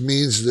 which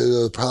means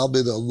they're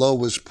probably the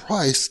lowest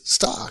priced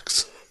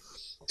stocks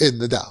in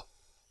the Dow.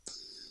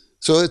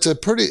 So it's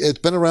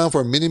been around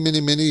for many,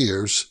 many, many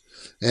years,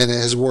 and it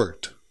has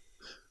worked.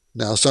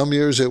 Now, some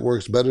years it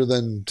works better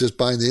than just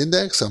buying the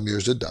index, some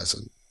years it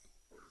doesn't.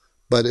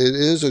 But it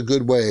is a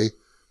good way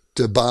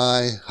to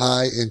buy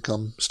high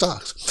income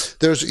stocks.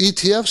 There's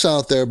ETFs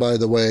out there, by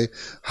the way,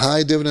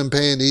 high dividend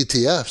paying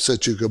ETFs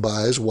that you could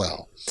buy as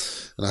well.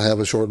 And I have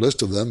a short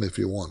list of them if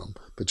you want them,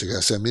 but you got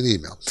to send me an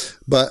email.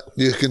 But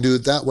you can do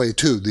it that way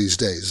too these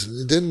days.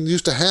 It didn't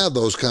used to have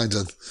those kinds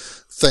of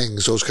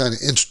things, those kind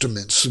of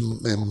instruments,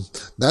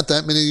 not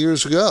that many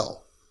years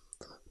ago.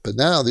 But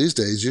now these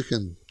days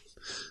the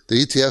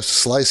ETFs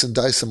slice and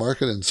dice the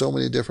market in so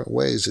many different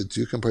ways that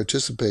you can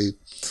participate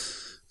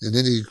in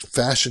any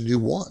fashion you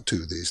want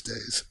to these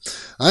days.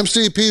 I'm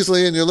Steve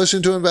Peasley, and you're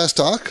listening to Invest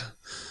Talk.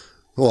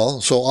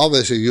 Well, so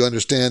obviously you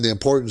understand the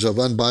importance of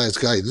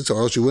unbiased guidance,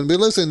 or else you wouldn't be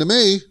listening to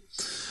me.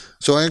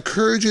 So I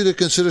encourage you to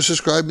consider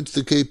subscribing to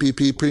the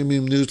KPP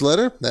Premium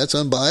Newsletter. That's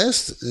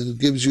unbiased. It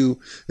gives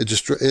you,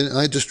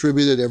 I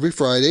distribute it every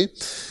Friday,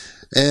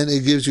 and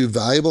it gives you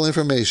valuable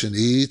information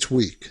each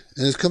week.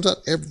 And it comes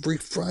out every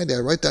Friday.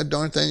 I write that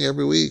darn thing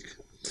every week.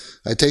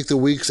 I take the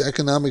week's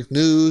economic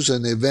news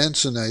and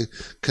events, and I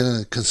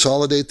kind of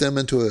consolidate them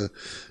into a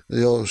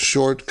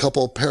short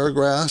couple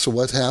paragraphs of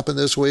what happened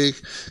this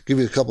week. Give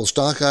you a couple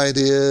stock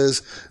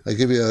ideas. I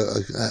give you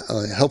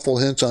a helpful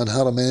hints on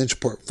how to manage a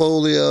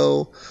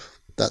portfolio,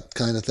 that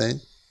kind of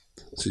thing.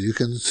 So you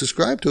can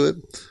subscribe to it.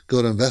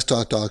 Go to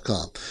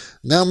investtalk.com.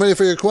 Now I'm ready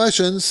for your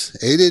questions.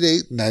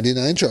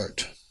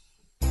 888-99-CHART.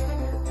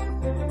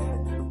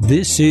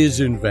 This is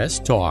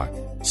Invest Talk.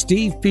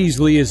 Steve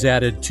Peasley has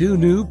added 2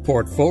 new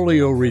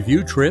portfolio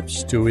review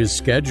trips to his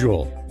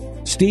schedule.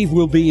 Steve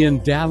will be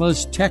in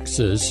Dallas,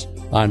 Texas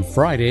on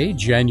Friday,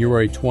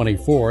 January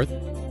 24th,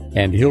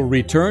 and he'll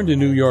return to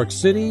New York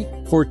City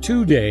for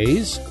 2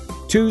 days,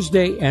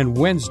 Tuesday and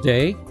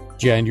Wednesday,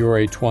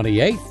 January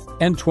 28th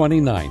and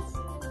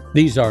 29th.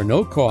 These are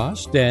no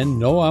cost and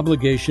no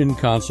obligation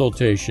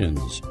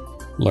consultations.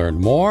 Learn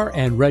more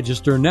and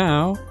register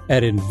now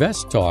at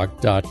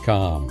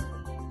investtalk.com.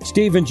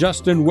 Steve and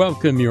Justin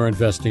welcome your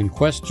investing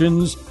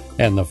questions,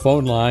 and the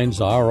phone lines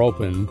are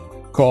open.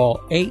 Call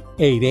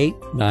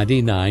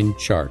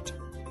 888-99-CHART.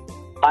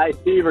 Hi,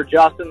 Steve or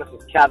Justin. This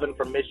is Kevin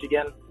from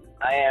Michigan.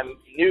 I am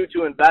new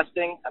to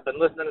investing. I've been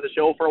listening to the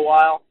show for a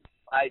while.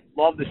 I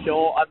love the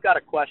show. I've got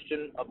a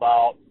question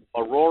about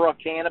Aurora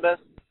Cannabis,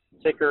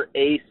 ticker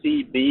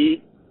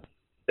ACB.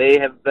 They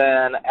have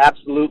been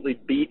absolutely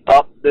beat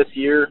up this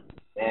year,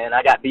 and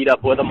I got beat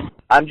up with them.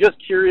 I'm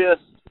just curious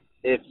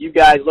if you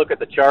guys look at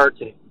the charts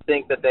and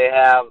think that they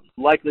have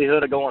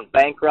likelihood of going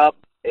bankrupt,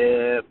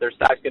 if their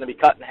stock's going to be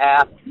cut in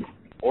half,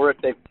 or if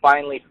they've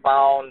finally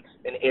found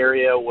an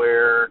area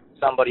where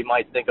somebody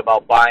might think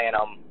about buying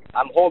them.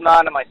 I'm holding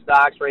on to my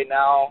stocks right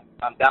now.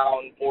 I'm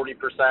down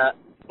 40%,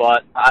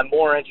 but I'm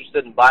more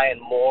interested in buying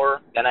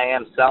more than I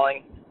am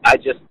selling. I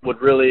just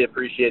would really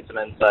appreciate some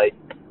insight.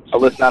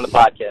 I'll listen on the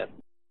podcast.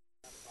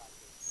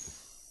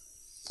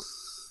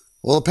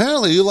 Well,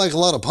 apparently you like a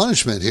lot of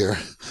punishment here,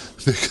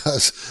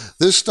 because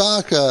this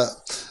stock,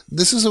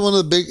 this is one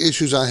of the big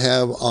issues I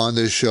have on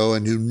this show,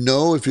 and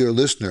if you're a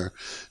listener,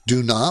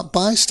 do not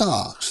buy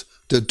stocks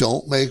that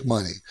don't make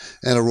money.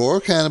 And Aurora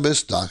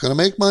Cannabis not going to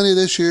make money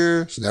this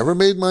year. It's never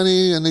made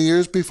money in the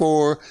years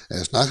before,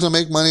 and it's not going to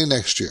make money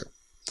next year.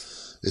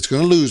 It's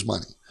going to lose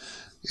money.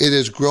 It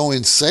is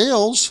growing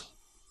sales.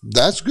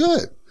 That's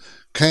good.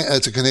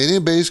 It's a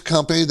Canadian-based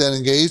company that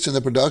engaged in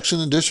the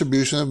production and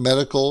distribution of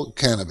medical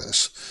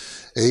cannabis.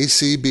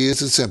 ACB is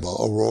the symbol,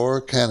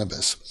 Aurora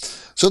Cannabis.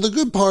 So the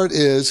good part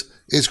is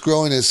it's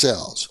growing its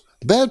sales.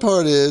 The bad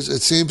part is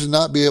it seems to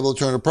not be able to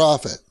turn a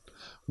profit.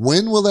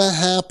 When will that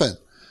happen?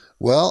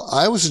 Well,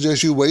 I would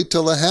suggest you wait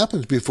till it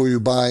happens before you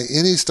buy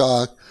any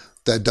stock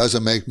that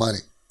doesn't make money.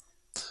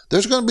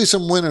 There's going to be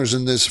some winners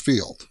in this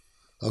field.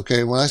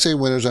 Okay, when I say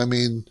winners, I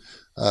mean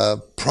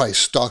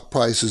stock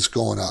price is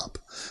going up.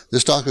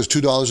 This stock is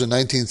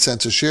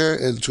 $2.19 a share.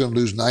 It's going to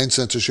lose 9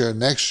 cents a share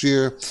next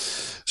year.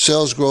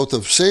 Sales growth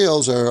of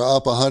sales are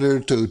up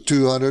 100 to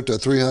 200 to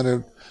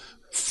 300,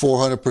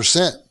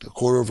 400%,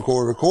 quarter over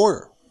quarter to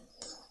quarter.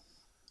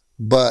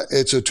 But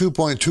it's a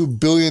 $2.2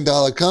 billion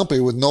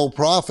company with no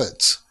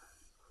profits.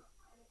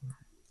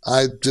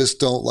 I just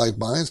don't like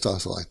buying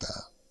stocks like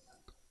that.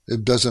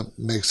 It doesn't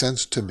make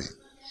sense to me.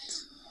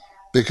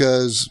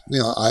 Because,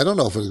 I don't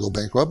know if it'll go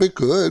bankrupt. It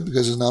could,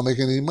 because it's not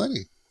making any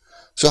money.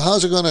 So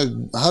how's it going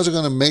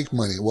to make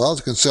money? Well,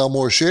 it can sell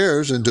more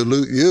shares and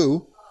dilute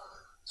you.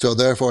 So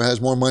therefore it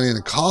has more money in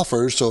the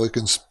coffers, so it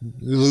can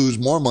lose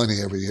more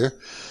money every year.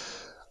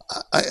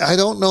 I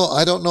don't know.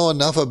 I don't know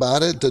enough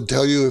about it to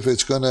tell you if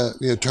it's going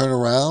to turn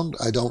around.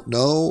 I don't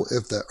know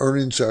if the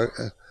earnings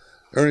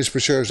per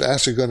share is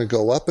actually going to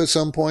go up at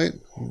some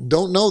point.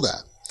 Don't know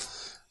that,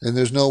 and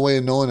there's no way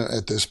of knowing it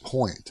at this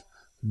point.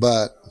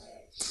 But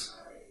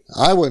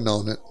I wouldn't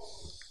own it.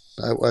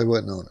 I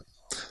wouldn't own it.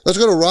 Let's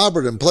go to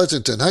Robert in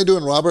Pleasanton. How you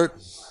doing, Robert?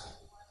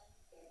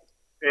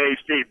 Hey,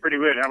 Steve. Pretty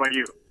good. How about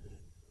you?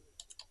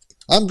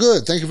 I'm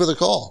good. Thank you for the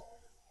call.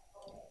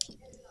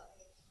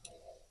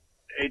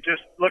 Hey,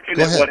 just looking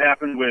at what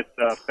happened with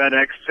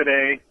FedEx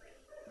today,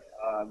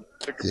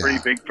 took a pretty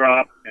big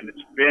drop, and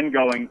it's been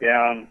going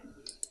down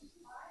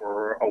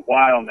for a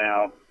while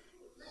now.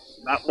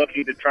 Not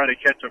looking to try to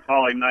catch a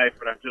falling knife,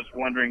 but I'm just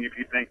wondering if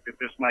you think that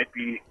this might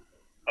be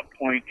a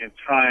point in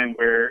time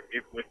where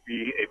it would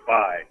be a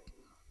buy.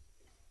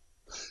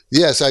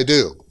 Yes, I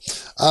do.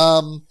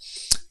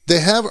 They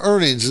have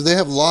earnings. They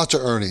have lots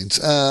of earnings.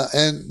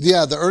 And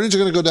yeah, the earnings are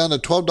going to go down to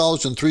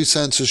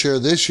 $12.03 a share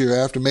this year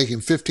after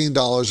making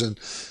 $15 and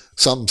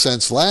some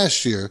cents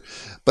last year.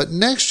 But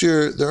next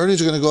year, the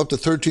earnings are going to go up to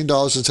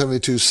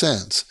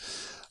 $13.72.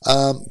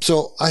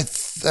 So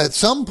at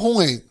some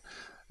point,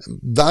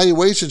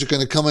 valuations are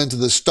going to come into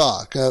the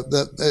stock.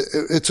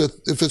 If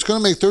it's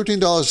going to make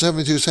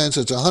 $13.72, it's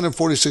a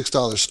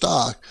 $146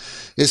 stock.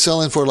 It's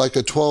selling for like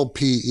a 12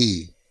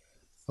 PE.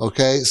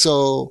 Okay,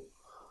 so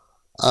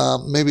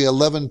maybe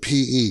 11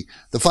 PE.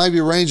 The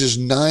 5-year range is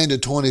 9 to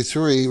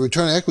 23.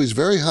 Return on equity is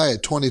very high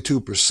at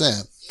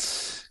 22%.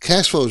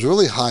 Cash flow is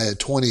really high at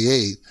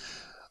 28.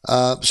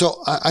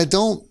 So I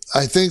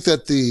think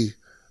that the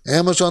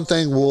Amazon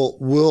thing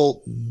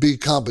will be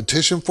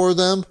competition for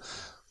them.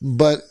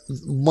 But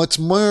what's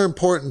more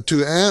important to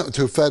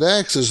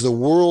FedEx is the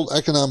world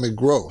economic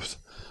growth.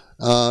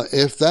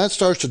 If that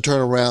starts to turn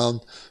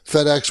around,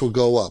 FedEx will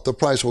go up. The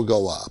price will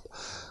go up.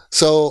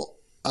 So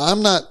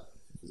I'm a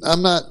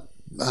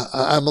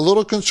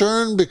little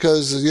concerned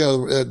because,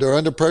 they're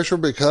under pressure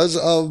because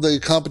of the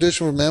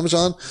competition from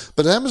Amazon,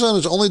 but Amazon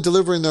is only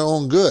delivering their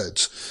own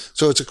goods.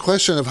 So it's a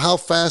question of how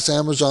fast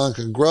Amazon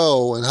can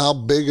grow and how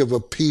big of a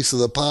piece of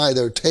the pie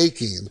they're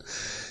taking.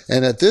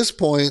 And at this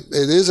point,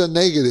 it is a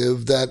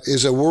negative that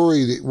is a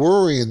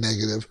worrying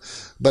negative,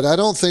 but I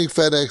don't think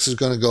FedEx is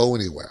going to go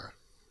anywhere.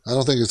 I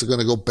don't think it's going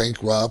to go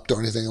bankrupt or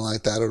anything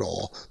like that at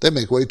all. They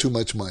make way too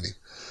much money.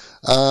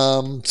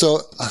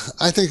 So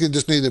I think you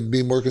just need to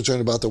be more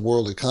concerned about the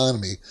world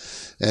economy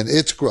and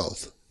its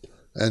growth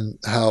and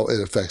how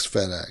it affects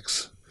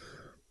FedEx.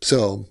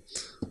 So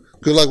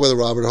good luck with it,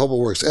 Robert. I hope it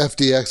works.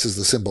 FDX is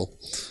the symbol.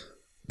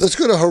 Let's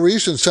go to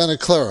Harish in Santa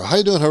Clara. How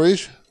you doing,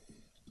 Harish?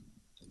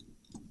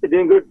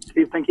 Doing good,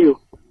 Steve. Thank you.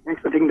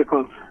 Thanks for taking the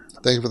call.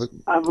 Thank you for the.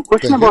 I have a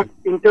question about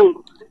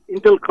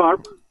Intel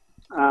Corp.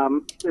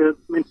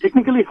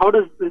 Technically, how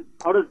does this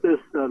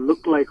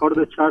look like? How does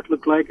the chart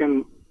look like?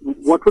 And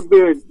what would be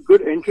a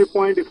good entry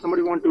point if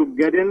somebody wants to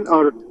get in,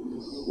 or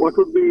what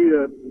would be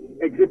the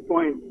exit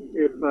point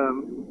if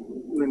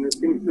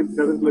things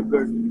doesn't look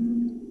good?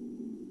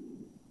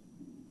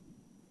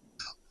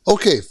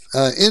 Okay,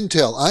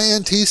 Intel,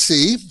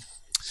 INTC.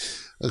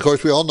 Of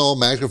course, we all know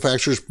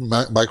manufacturers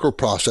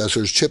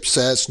microprocessors,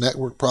 chipsets,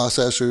 network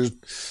processors,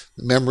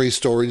 memory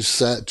storage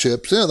set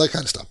chips, that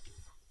kind of stuff.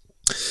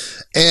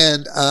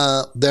 And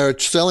they're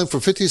selling for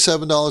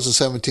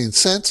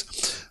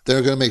 $57.17.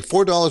 They're going to make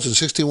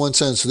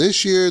 $4.61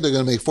 this year. They're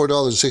going to make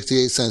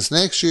 $4.68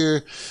 next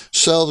year.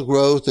 Sales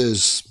growth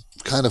is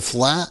kind of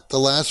flat the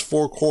last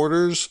 4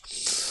 quarters.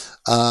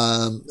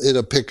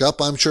 It'll pick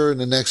up, I'm sure, in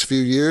the next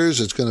few years.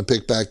 It's going to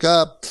pick back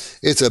up.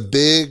 It's a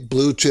big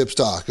blue chip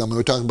stock. I mean,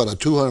 we're talking about a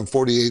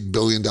 $248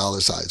 billion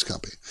size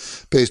company.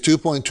 Pays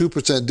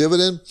 2.2%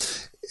 dividend.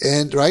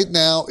 And right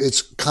now,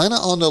 it's kind of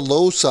on the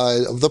low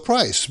side of the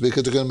price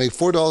because they're going to make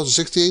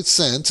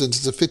 $4.68 and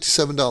it's a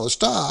 $57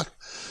 stock.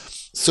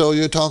 So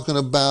you're talking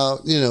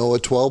about, a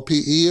 12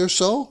 PE or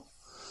so.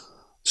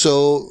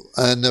 So,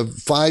 and the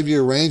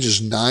 5-year range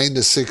is 9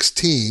 to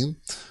 16.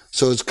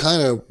 So it's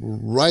kind of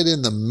right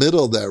in the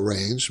middle of that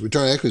range.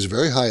 Return on equity is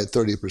very high at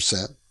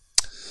 30%.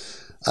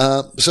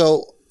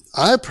 So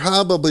I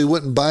probably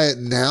wouldn't buy it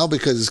now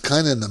because it's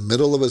kind of in the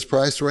middle of its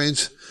price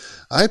range.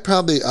 I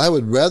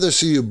would rather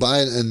see you buy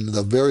it in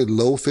the very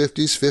low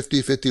 50s,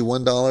 $50,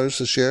 $51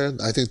 a share.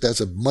 I think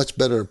that's a much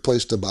better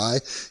place to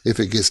buy if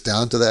it gets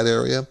down to that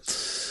area.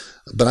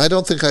 But I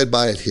don't think I'd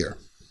buy it here.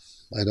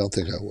 I don't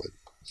think I would.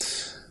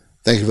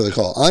 Thank you for the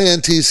call.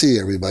 INTC,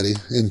 everybody,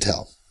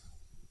 Intel.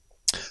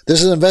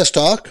 This is Invest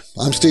Talk.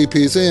 I'm Steve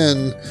Peasley,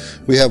 and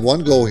we have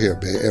one goal here,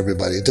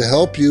 everybody, to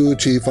help you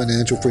achieve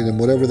financial freedom,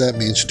 whatever that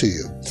means to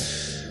you.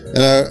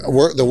 And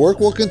the work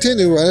will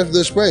continue right after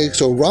this break.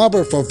 So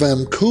Robert from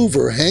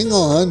Vancouver, hang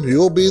on.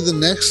 You'll be the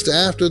next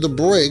after the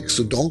break,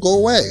 so don't go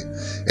away.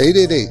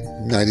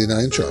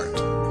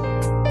 888-99-CHART.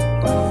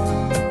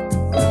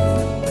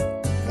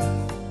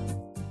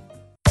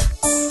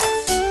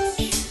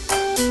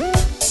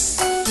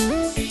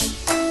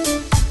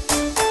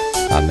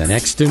 On the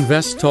next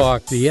Invest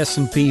Talk, the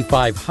S&P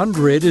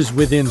 500 is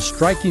within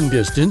striking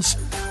distance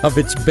of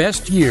its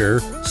best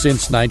year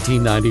since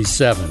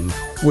 1997,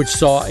 which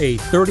saw a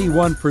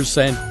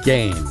 31%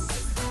 gain.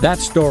 That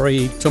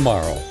story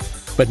tomorrow.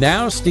 But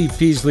now Steve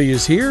Peasley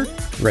is here,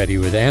 ready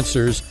with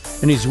answers,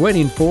 and he's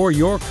waiting for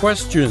your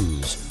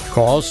questions.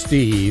 Call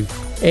Steve,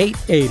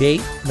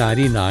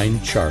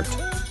 888-99-CHART.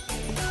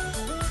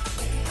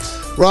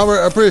 Robert,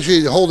 I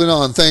appreciate you holding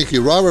on. Thank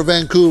you. Robert,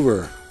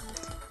 Vancouver.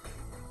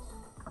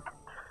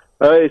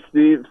 Hi,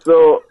 Steve.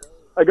 So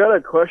I got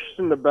a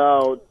question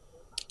about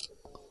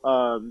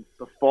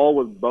the fall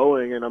with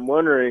Boeing, and I'm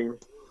wondering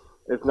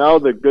if now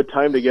the good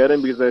time to get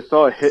in, because I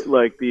saw it hit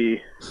like the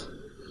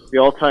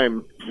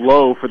all-time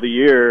low for the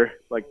year,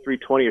 like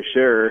 $320 a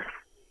share.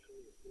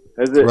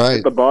 Is it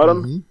at the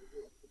bottom? Mm-hmm.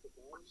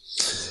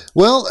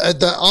 Well,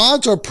 the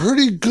odds are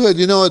pretty good.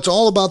 You know, it's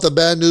all about the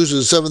bad news of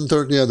the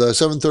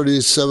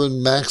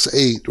 737 MAX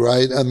 8,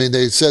 right? I mean,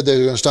 they said they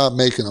were going to stop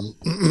making them.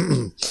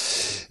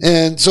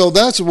 And so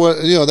that's what,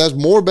 that's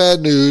more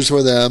bad news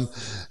for them.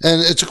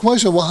 And it's a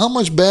question of, well, how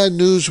much bad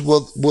news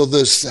will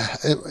this,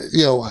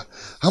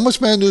 how much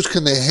bad news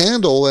can they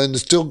handle and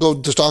still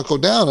the stock go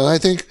down? And I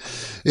think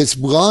it's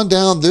gone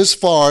down this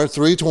far,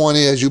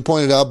 320, as you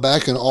pointed out,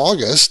 back in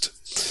August.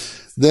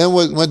 Then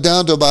went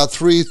down to about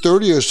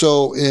 330 or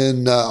so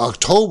in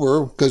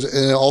October, because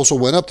it also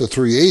went up to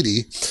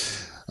 380.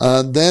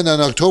 Then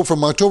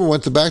from October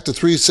went back to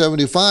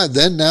 375.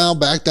 Then now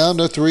back down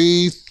to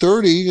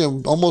 330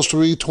 and almost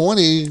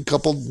 320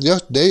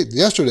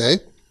 yesterday.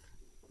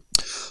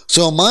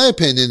 So my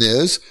opinion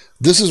is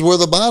this is where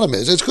the bottom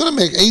is. It's going to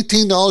make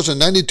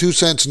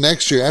 $18.92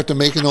 next year after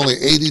making only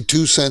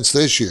 82 cents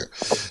this year.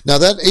 Now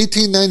that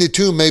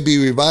 $18.92 may be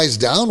revised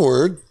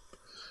downward.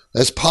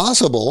 That's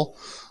possible.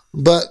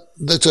 But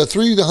it's a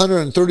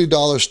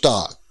 $330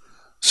 stock.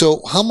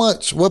 So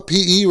what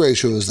PE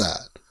ratio is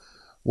that?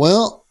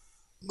 Well,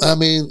 I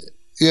mean,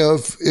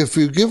 if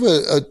you give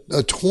a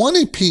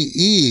 20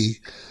 PE,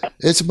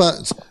 it's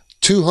about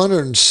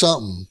 200 and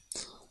something.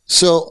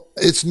 So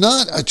it's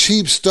not a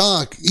cheap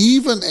stock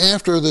even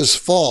after this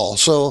fall.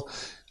 So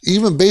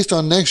even based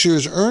on next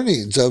year's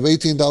earnings of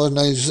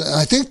 $18.90,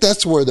 I think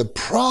that's where the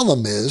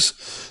problem is.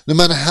 No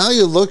matter how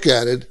you look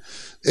at it,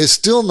 it's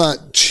still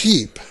not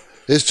cheap.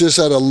 It's just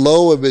at a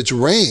low of its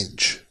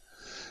range.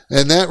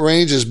 And that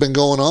range has been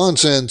going on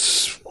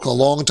since a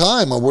long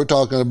time. We're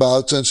talking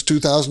about since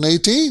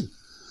 2018.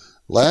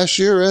 Last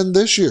year and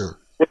this year.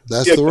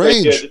 That's the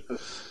range.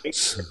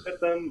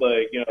 Them,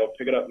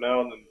 pick it up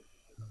now and then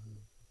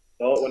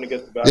sell it when it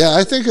gets back. Yeah,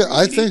 I think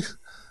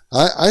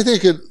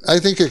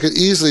it could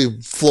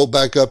easily float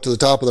back up to the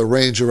top of the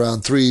range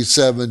around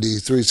 370,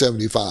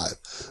 375.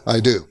 I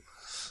do.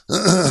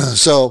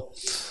 So,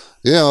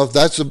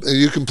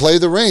 you can play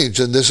the range,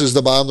 and this is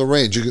the bottom of the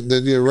range. You can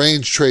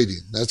range trading.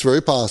 That's very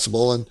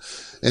possible, and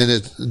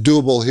it's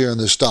doable here in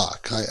this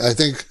stock. I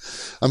think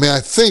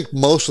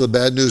most of the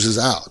bad news is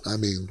out. I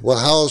mean,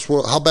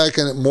 how bad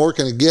more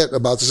can it get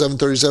about the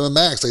 737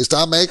 MAX? They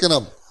stopped making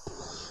them.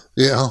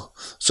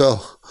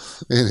 So,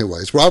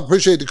 anyways, Rob,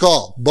 appreciate the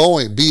call.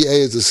 Boeing, BA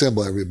is the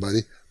symbol,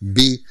 everybody.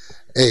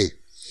 BA.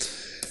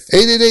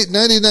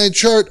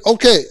 888-99-CHART.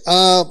 Okay.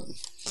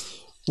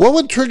 What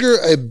would trigger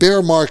a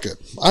bear market?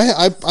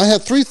 I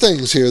have three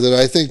things here that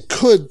I think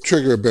could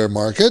trigger a bear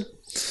market.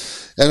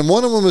 And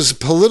one of them is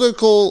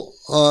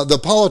the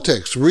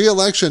politics,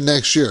 re-election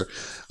next year.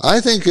 I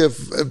think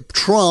if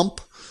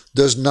Trump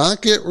does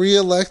not get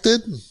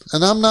re-elected,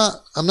 and I'm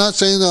not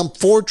saying I'm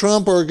for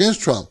Trump or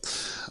against Trump.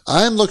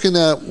 I'm looking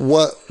at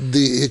what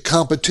the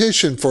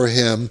competition for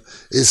him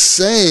is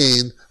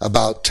saying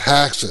about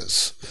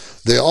taxes.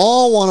 They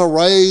all want to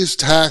raise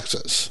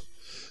taxes,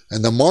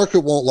 and the market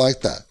won't like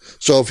that.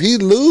 So if he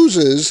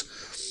loses,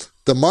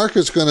 the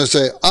market's going to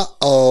say,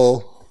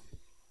 uh-oh,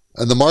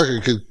 and the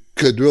market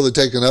could really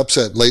take an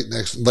upset late in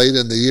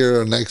the year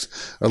or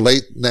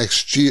late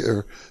next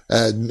year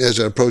as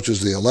it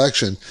approaches the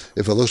election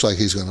if it looks like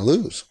he's going to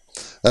lose.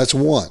 That's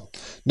one.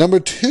 Number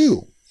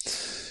two,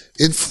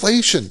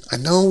 inflation. I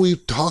know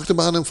we've talked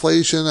about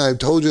inflation. I've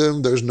told you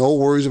there's no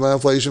worries about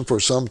inflation for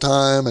some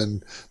time,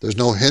 and there's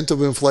no hint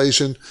of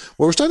inflation.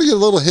 Well, we're starting to get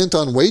a little hint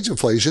on wage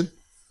inflation.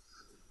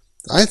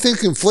 I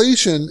think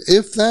inflation,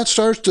 if that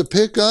starts to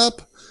pick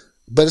up,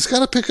 but it's got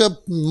to pick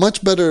up much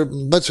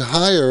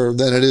higher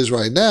than it is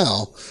right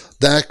now,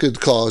 that could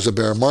cause a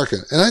bear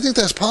market. And I think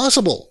that's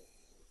possible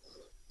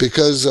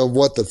because of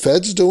what the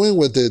Fed's doing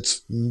with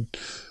its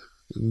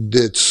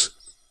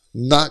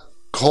not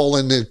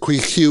calling it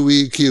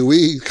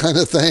QE kind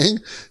of thing,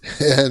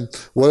 and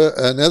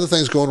other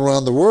things going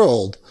around the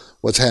world,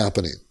 what's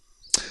happening.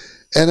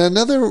 And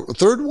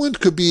third one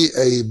could be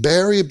a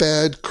very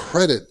bad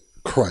credit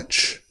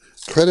crunch,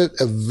 credit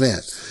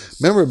event.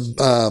 Remember,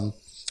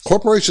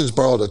 corporations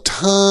borrowed a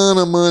ton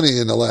of money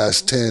in the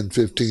last 10,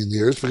 15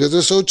 years because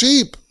they're so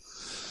cheap.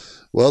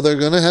 Well, they're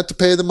going to have to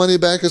pay the money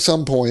back at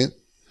some point.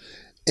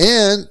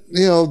 And,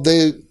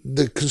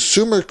 the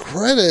consumer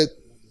credit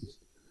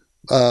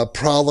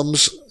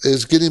problems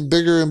is getting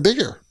bigger and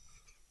bigger.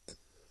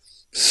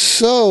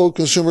 So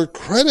consumer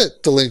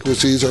credit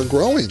delinquencies are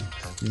growing.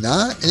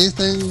 Not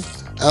anything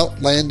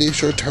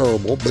outlandish or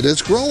terrible, but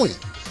it's growing.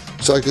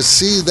 So I could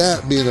see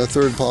that being a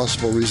third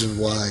possible reason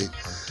why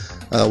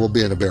we'll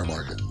be in a bear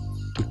market.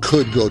 We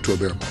could go to a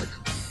bear market.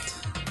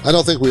 I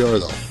don't think we are,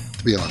 though,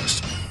 to be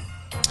honest.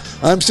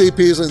 I'm Steve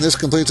Peasley, and this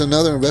completes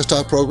another Invest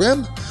Talk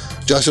program.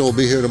 Justin will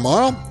be here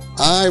tomorrow.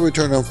 I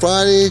return on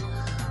Friday.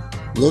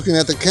 Looking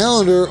at the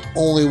calendar,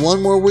 only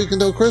one more week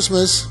until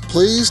Christmas.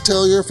 Please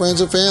tell your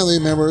friends and family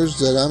members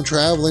that I'm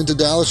traveling to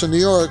Dallas and New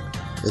York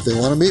if they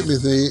want to meet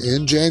with me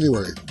in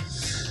January.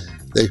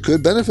 They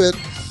could benefit.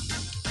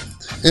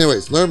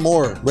 Anyways, learn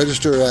more.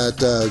 Register at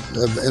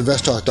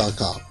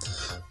investtalk.com.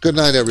 Good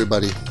night,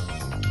 everybody.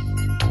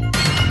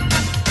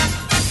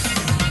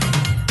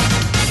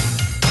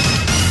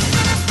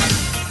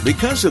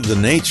 Because of the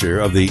nature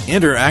of the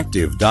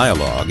interactive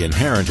dialogue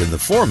inherent in the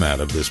format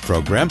of this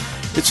program,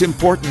 it's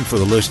important for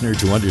the listener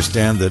to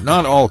understand that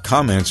not all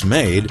comments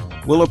made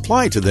will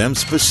apply to them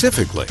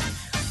specifically.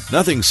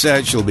 Nothing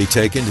said shall be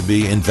taken to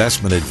be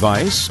investment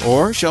advice,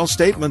 or shall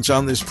statements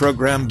on this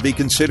program be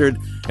considered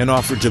an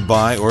offer to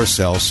buy or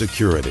sell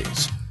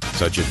securities.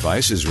 Such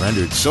advice is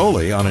rendered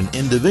solely on an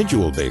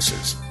individual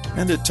basis,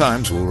 and at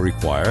times will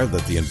require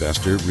that the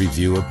investor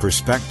review a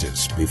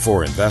prospectus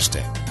before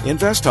investing.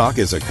 Invest Talk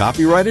is a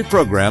copyrighted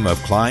program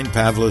of Klein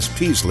Pavlis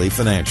Peasley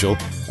Financial,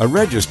 a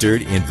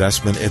registered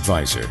investment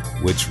advisor,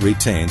 which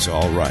retains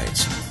all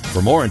rights.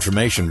 For more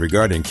information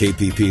regarding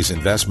KPP's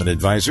investment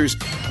advisors,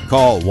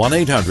 call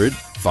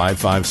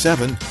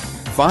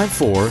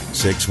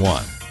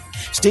 1-800-557-5461.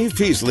 Steve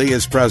Peasley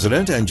is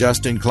President and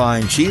Justin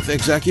Klein Chief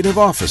Executive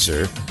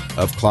Officer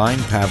of Klein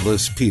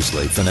Pavlis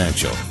Peasley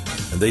Financial.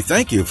 And they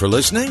thank you for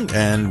listening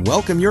and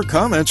welcome your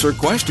comments or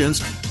questions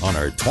on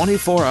our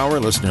 24-hour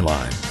listener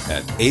line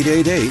at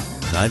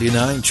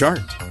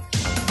 888-99-CHART.